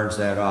 It burns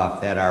that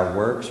off. That our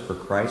works for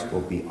Christ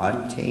will be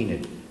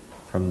untainted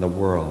from the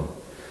world.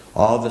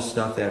 All the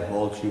stuff that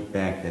holds you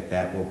back,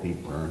 that will be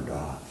burned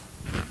off.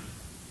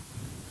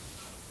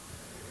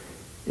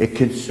 It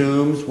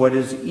consumes what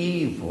is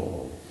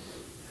evil.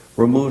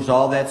 Removes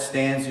all that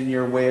stands in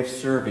your way of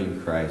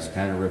serving Christ.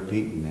 Kind of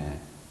repeating that.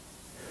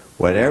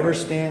 Whatever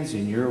stands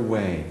in your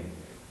way,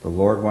 the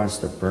Lord wants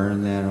to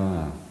burn that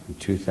off in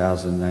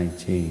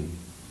 2019.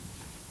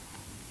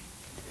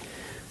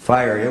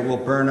 Fire, it will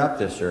burn up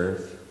this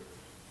earth.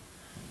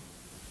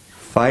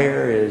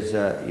 Fire is,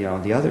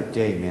 the other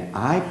day, man,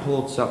 I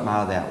pulled something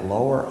out of that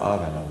lower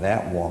oven of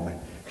that woman.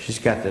 She's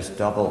got this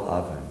double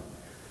oven.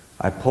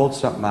 I pulled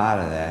something out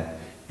of that,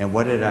 and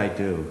what did I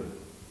do?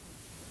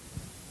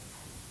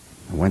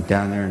 I went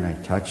down there and I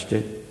touched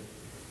it.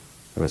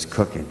 It was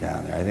cooking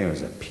down there. I think it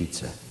was a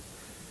pizza.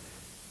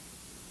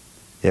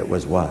 It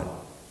was what?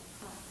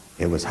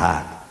 It was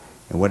hot.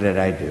 And what did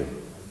I do?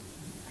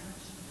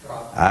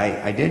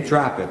 I did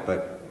drop it,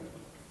 but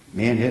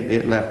man,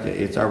 it left it.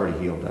 It's already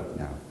healed up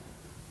now.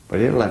 But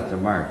it left a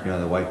mark. You know,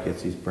 the wife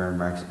gets these burn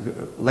marks.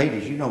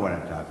 Ladies, you know what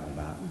I'm talking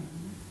about.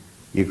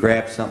 You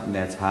grab something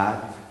that's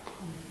hot,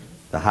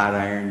 the hot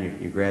iron,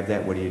 you grab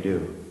that, what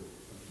do?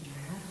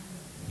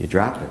 You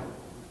drop it.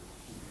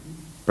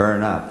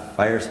 Burn up.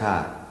 Fire's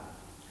hot.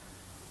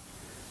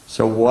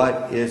 So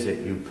what is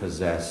it you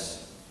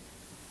possess?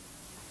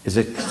 Is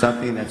it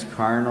something that's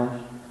carnal?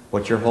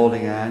 What you're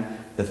holding on?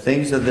 The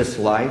things of this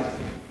life?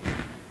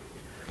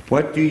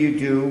 What do you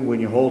do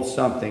when you hold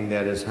something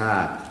that is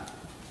hot?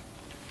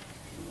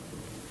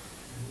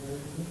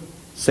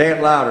 Say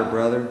it louder,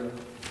 brother.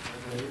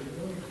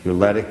 You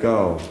let it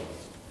go.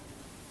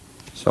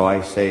 So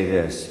I say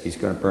this. He's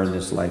going to burn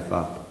this life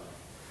up.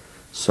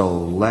 So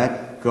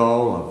let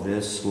go of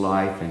this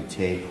life and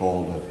take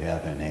hold of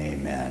heaven.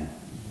 Amen.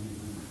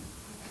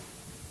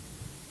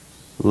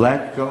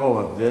 Let go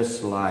of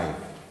this life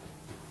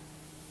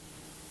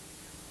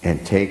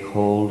and take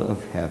hold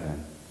of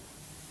heaven.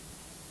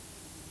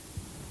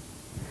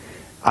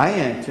 I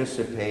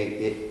anticipate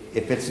it,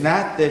 if it's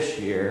not this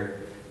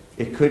year,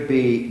 it could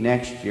be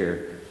next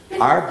year.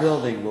 Our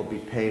building will be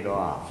paid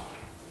off.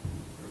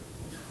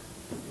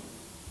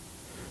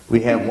 We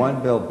have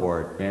one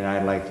billboard, and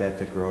I'd like that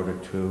to grow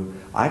to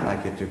 2. I'd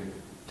like it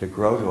to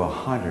grow to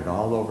 100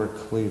 all over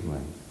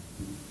Cleveland.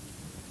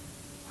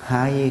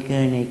 How are you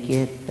going to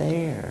get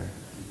there?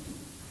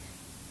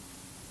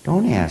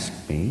 Don't ask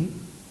me.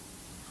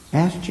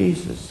 Ask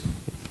Jesus.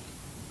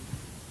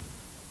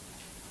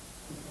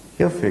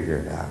 He'll figure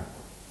it out.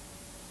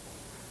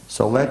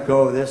 So let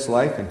go of this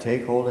life and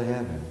take hold of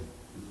heaven.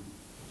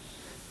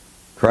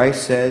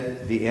 Christ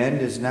said, the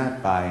end is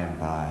not by and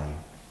by.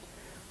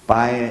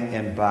 By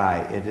and by.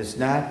 It is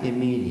not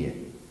immediate.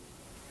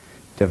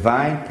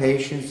 Divine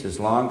patience is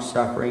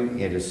long-suffering.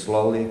 It is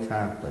slowly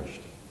accomplished.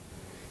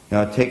 You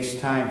know, it takes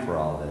time for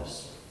all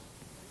this.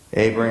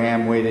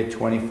 Abraham waited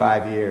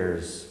 25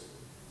 years.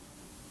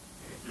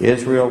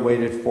 Israel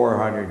waited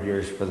 400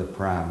 years for the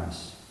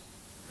promise.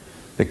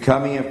 The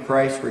coming of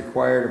Christ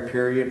required a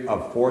period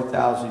of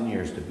 4,000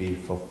 years to be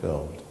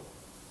fulfilled.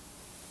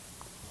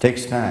 It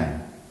takes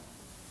time.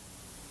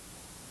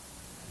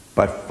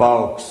 But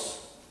folks,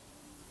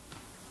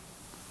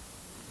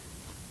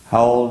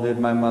 how old did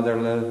my mother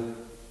live?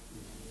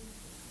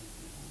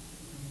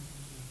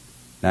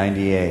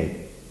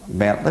 98.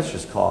 Man, let's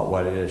just call it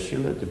what it is. She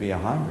lived to be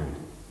 100.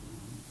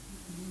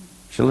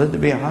 She lived to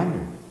be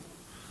 100.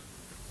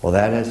 Well,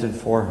 that isn't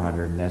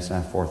 400, and that's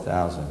not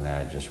 4,000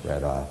 that I just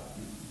read off.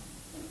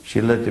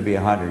 She lived to be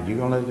 100. You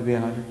gonna live to be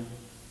 100?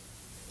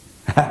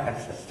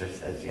 Sister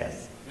says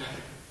yes.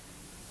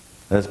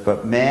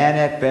 But man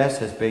at best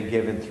has been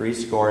given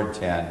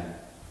 70.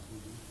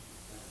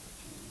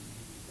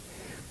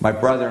 My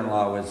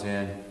brother-in-law was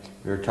in.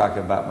 We were talking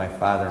about my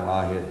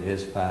father-in-law,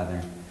 his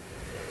father.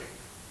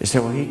 He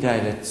said, well, he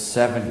died at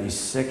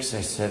 76.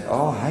 I said,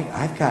 oh,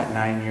 I've got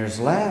 9 years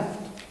left.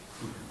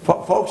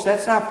 Folks,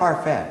 that's not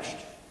far-fetched.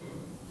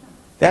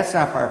 That's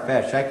not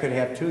far-fetched. I could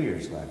have 2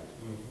 years left.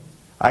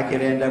 I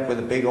could end up with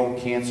a big old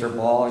cancer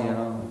ball, you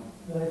know.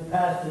 I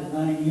passed it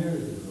 9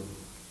 years ago.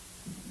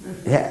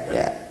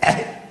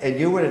 Yeah. And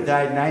you would have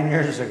died 9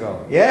 years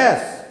ago.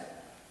 Yes.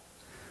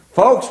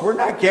 Folks, we're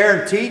not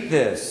guaranteed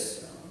this.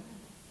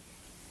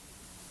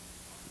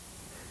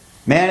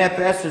 Man at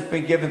best has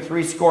been given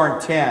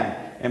 70,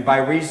 and by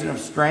reason of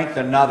strength,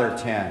 another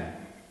 10.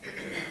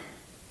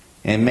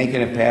 And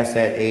making it past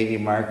that 80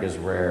 mark is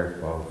rare,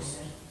 folks.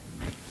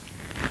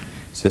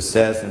 So it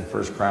says in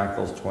 1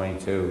 Chronicles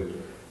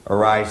 22,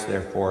 arise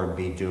therefore and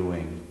be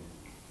doing,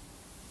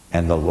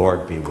 and the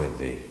Lord be with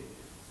thee.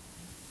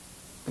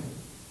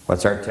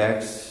 What's our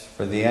text?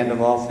 For the end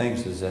of all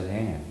things is at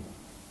hand.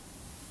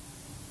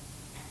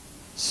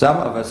 Some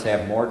of us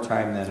have more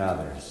time than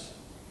others.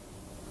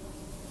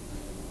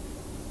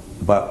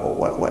 But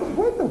what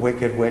did the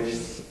wicked witch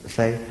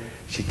say?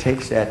 She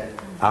takes that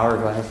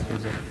hourglass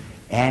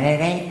and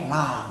it ain't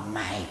long,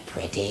 my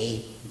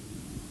pretty.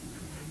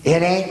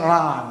 It ain't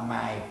long,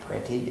 my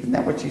pretty. Isn't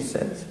that what she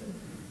says?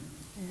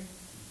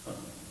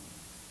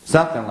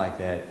 Something like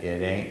that.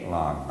 It ain't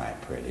long, my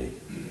pretty.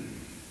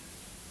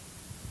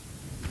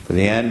 For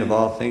the end of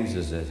all things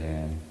is at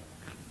hand.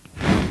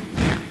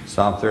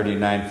 Psalm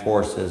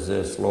 39:4 says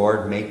this,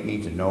 Lord, make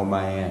me to know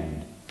my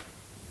end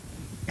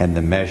and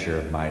the measure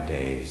of my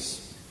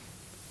days.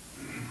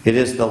 It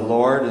is the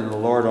Lord and the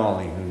Lord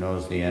only who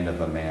knows the end of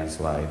a man's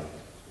life.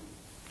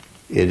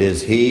 It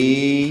is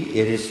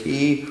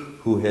He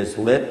who has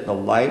lit the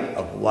light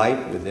of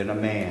life within a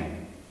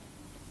man,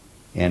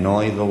 and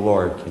only the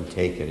Lord can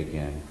take it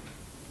again.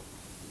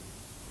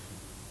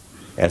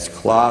 As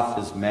cloth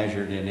is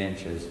measured in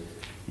inches,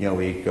 you know,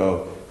 we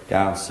go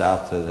down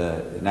south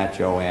to not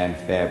Joanne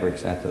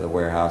Fabrics, not to the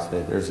warehouse.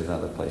 There's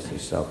another place they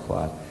sell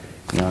cloth.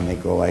 You know, and they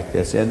go like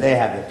this. And they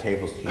have the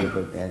tables to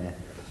you, and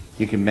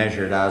you can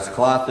measure it out. As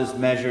cloth is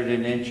measured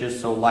in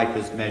inches, so life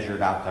is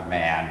measured out to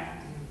man.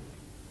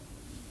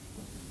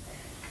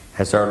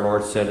 As our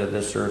Lord said of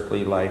this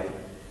earthly life,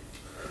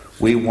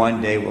 we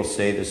one day will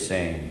say the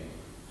same.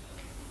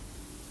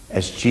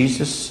 As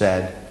Jesus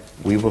said,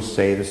 we will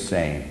say the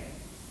same.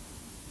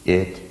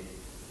 It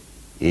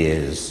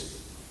is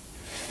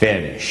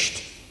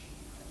finished.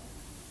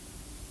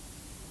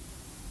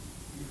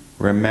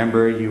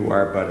 Remember, you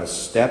are but a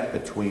step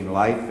between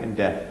life and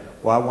death.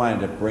 Well, I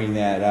wanted to bring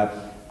that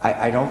up.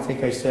 I don't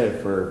think I said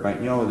it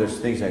there's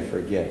things I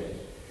forget.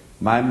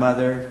 My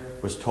mother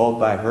was told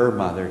by her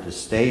mother to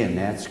stay in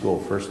that school,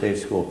 first day of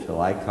school,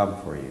 till I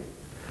come for you.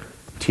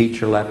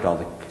 Teacher left, all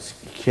the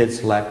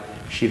kids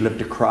left. She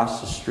lived across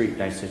the street,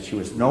 and I said she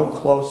was no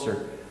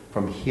closer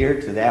from here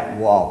to that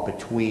wall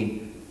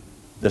between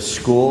the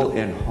school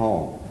and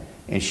home.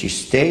 And she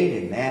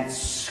stayed in that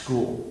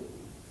school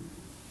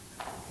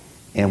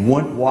and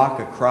wouldn't walk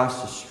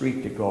across the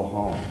street to go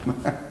home.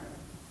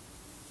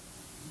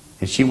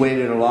 And she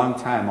waited a long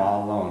time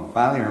all alone.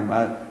 Finally, her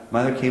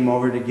mother came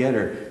over to get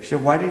her. She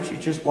said, why didn't you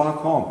just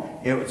walk home?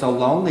 It was a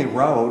lonely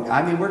road.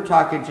 I mean, we're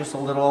talking just a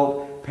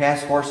little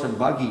past horse and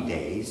buggy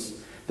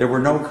days. There were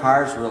no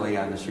cars really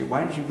on the street.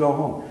 Why didn't you go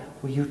home?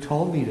 Well, you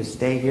told me to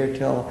stay here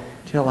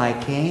till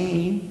I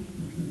came.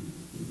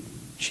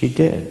 She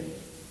did.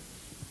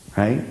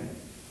 Right?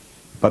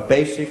 But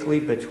basically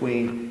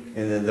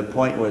the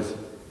point was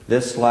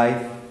this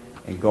life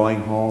and going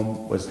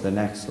home was the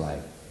next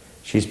life.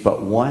 She's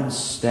but one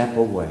step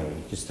away,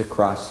 just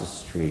across the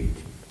street.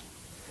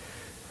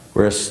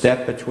 We're a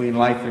step between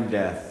life and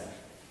death.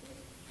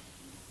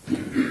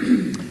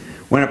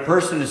 When a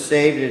person is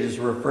saved, it is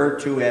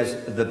referred to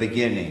as the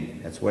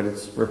beginning. That's what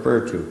it's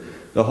referred to.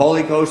 The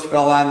Holy Ghost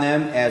fell on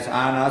them as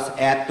on us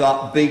at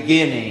the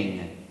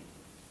beginning.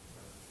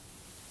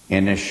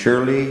 And as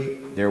surely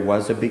there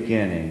was a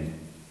beginning,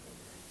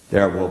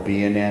 there will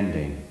be an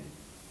ending.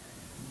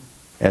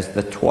 As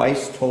the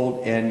twice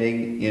told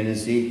ending in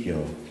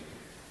Ezekiel,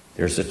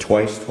 there's a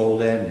twice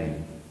told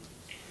ending.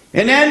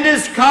 An end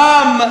is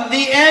come!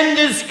 The end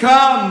is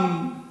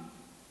come!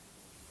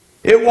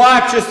 It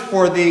watcheth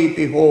for thee,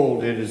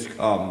 behold, it is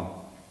come.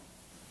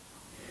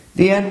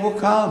 The end will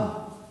come.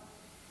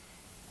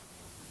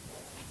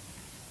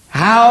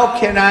 How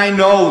can I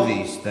know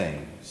these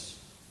things?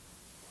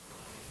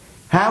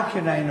 How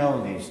can I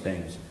know these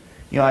things?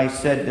 I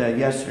said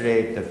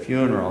yesterday at the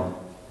funeral,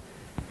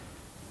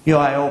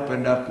 I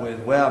opened up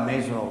with, may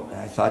as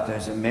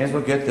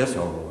well get this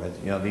over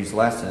with. These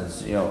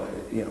lessons,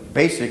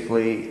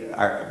 basically,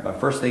 the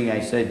first thing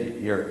I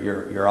said,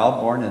 you're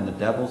all born in the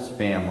devil's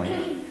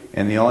family,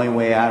 and the only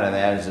way out of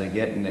that is to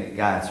get into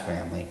God's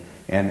family,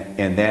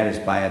 and that is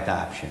by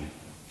adoption.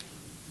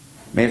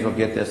 May as well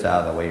get this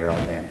out of the way, you're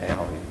all damn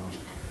hell,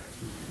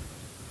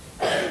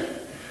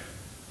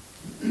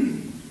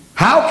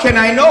 How can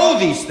I know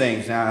these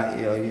things? Now,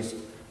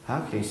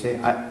 how can you say,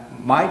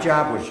 my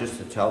job was just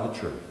to tell the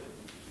truth.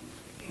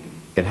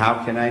 And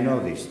how can I know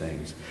these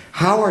things?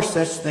 How are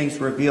such things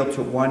revealed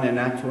to one and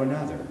not to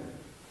another?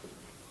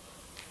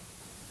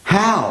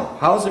 How?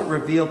 How is it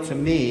revealed to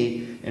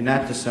me and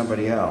not to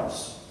somebody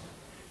else?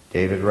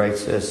 David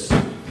writes this,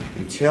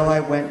 until I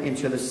went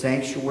into the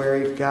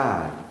sanctuary of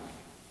God.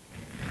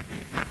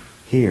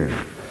 Here.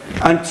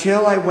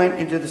 Until I went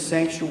into the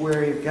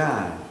sanctuary of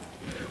God.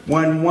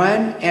 When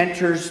one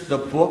enters the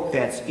book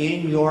that's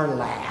in your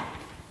lap,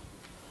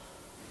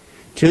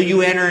 till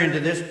you enter into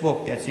this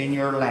book that's in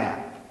your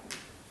lap,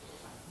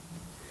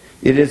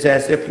 it is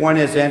as if one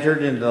has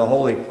entered into the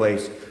holy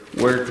place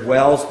where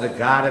dwells the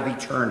God of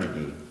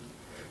eternity.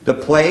 The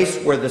place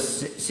where the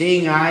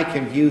seeing eye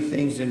can view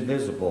things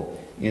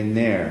invisible in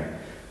there.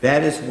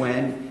 That is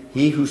when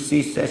he who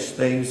sees such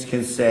things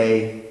can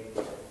say,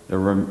 the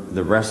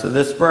rest of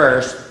this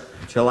verse,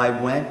 till I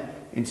went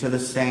into the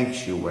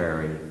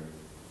sanctuary.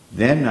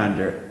 Then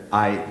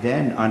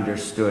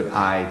understood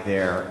I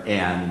their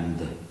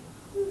end.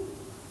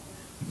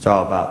 It's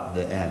all about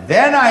the end.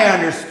 Then I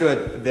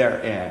understood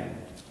their end.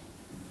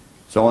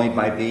 It's only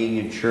by being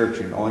in church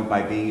and only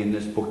by being in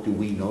this book do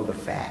we know the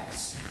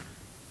facts.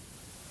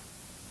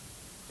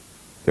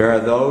 There are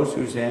those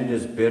whose end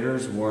is bitter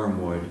as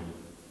wormwood.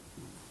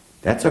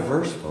 That's a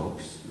verse,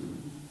 folks.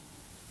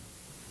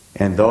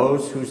 And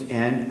those whose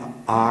end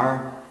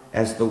are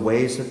as the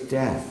ways of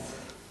death.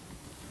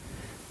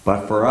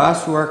 But for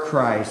us who are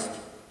Christ,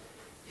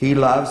 he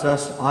loves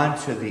us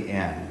unto the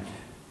end.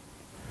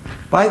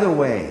 By the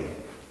way,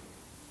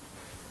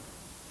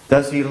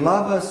 does he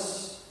love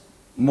us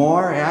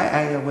more?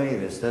 I weigh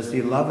this. Does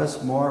he love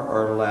us more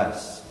or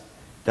less?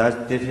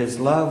 Did his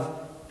love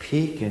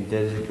peak and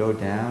did it go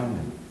down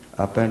and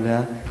up and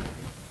down?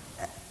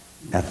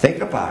 Now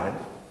think about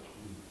it.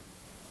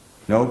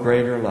 No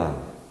greater love.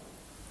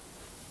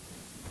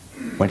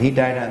 When he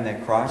died on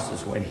that cross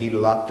is when he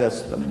loved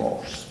us the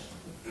most.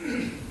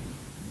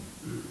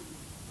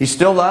 He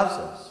still loves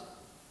us.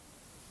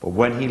 But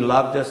when he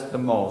loved us the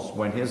most,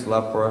 when his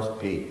love for us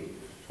peaked,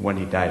 when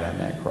he died on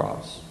that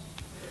cross.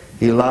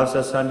 He loves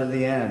us unto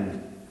the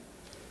end.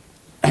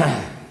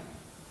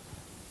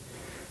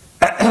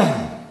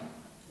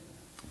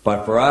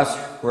 But for us,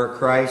 who are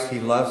Christ, he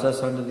loves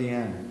us unto the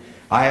end.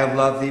 I have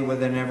loved thee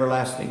with an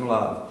everlasting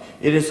love.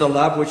 It is a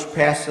love which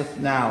passeth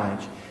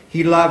knowledge.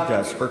 He loved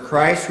us, for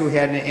Christ, who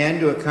had an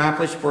end to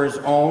accomplish for his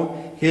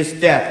own, his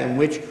death, in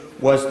which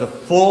was the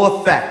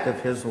full effect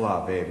of his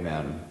love.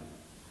 Amen.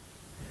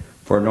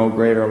 For no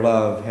greater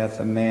love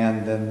hath a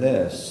man than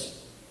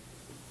this,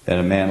 that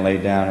a man lay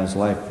down his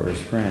life for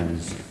his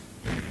friends.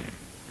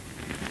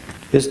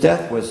 His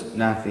death was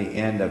not the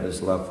end of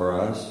his love for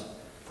us,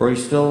 for he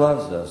still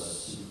loves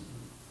us,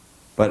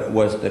 but it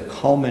was the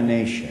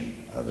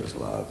culmination of his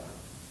love.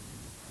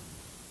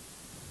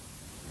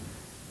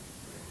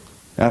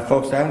 Now,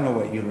 folks, I don't know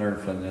what you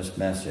learned from this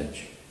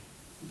message.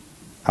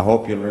 I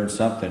hope you learned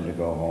something to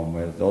go home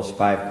with. Those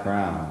 5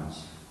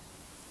 crowns.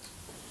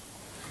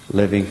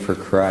 Living for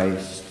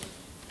Christ,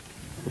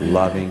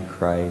 loving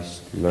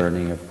Christ,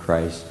 learning of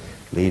Christ,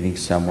 leading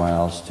someone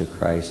else to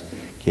Christ,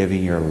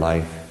 giving your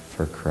life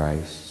for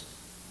Christ.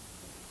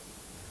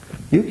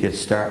 You could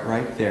start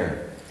right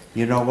there.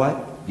 You know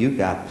what? You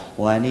got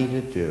plenty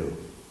to do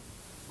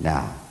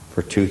now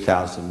for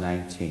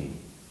 2019.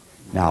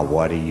 Now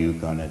what are you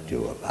going to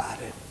do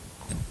about it?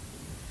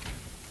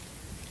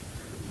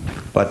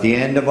 But the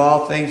end of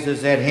all things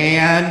is at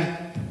hand.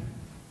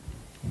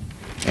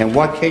 And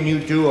what can you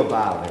do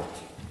about it?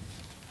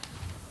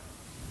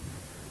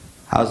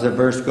 How's the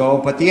verse go?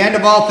 But the end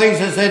of all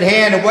things is at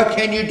hand, and what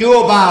can you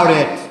do about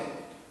it?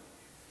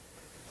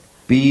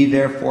 Be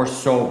therefore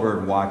sober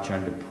and watch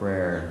unto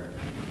prayer.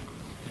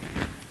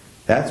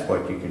 That's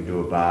what you can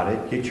do about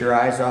it. Get your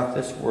eyes off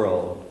this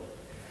world,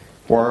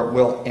 or it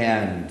will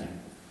end.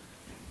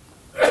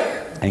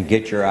 And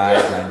get your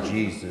eyes on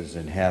Jesus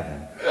in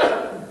heaven.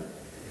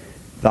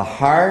 The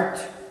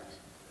heart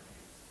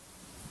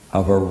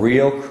of a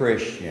real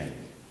Christian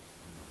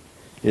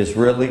is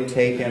really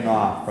taken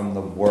off from the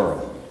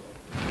world,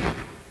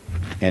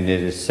 and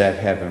it is set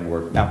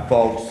heavenward. Now,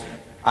 folks,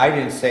 I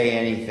didn't say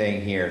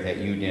anything here that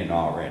you didn't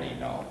already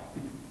know.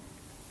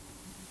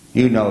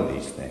 You know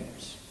these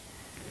things.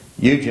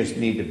 You just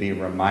need to be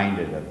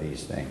reminded of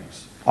these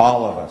things.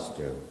 All of us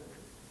do.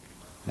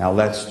 Now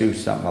let's do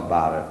something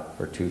about it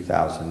for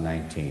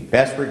 2019.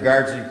 Best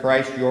regards in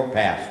Christ, your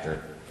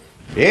pastor.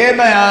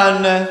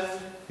 Amen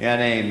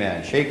and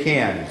amen. Shake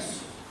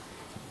hands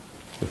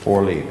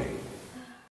before leaving.